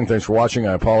 Thanks for calling. Thanks for watching.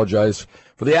 I apologize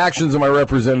for the actions of my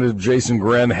representative, Jason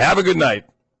Gren. Have a good night.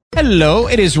 Hello,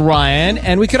 it is Ryan,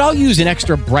 and we could all use an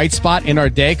extra bright spot in our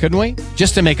day, couldn't we?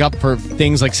 Just to make up for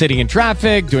things like sitting in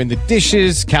traffic, doing the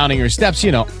dishes, counting your steps,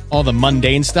 all the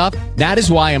mundane stuff. That is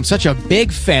why I'm such a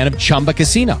big fan of Chumba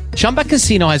Casino. Chumba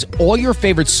Casino has all your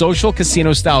favorite social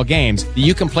casino-style games that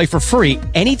you can play for free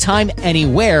anytime,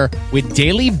 anywhere with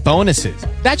daily bonuses.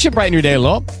 That should brighten your day a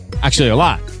little. Actually, a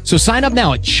lot. So sign up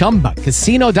now at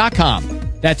ChumbaCasino.com.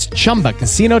 That's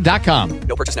ChumbaCasino.com.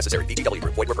 No purchase necessary. VGW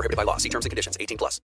Group. Void where prohibited by law. See terms and conditions. 18+.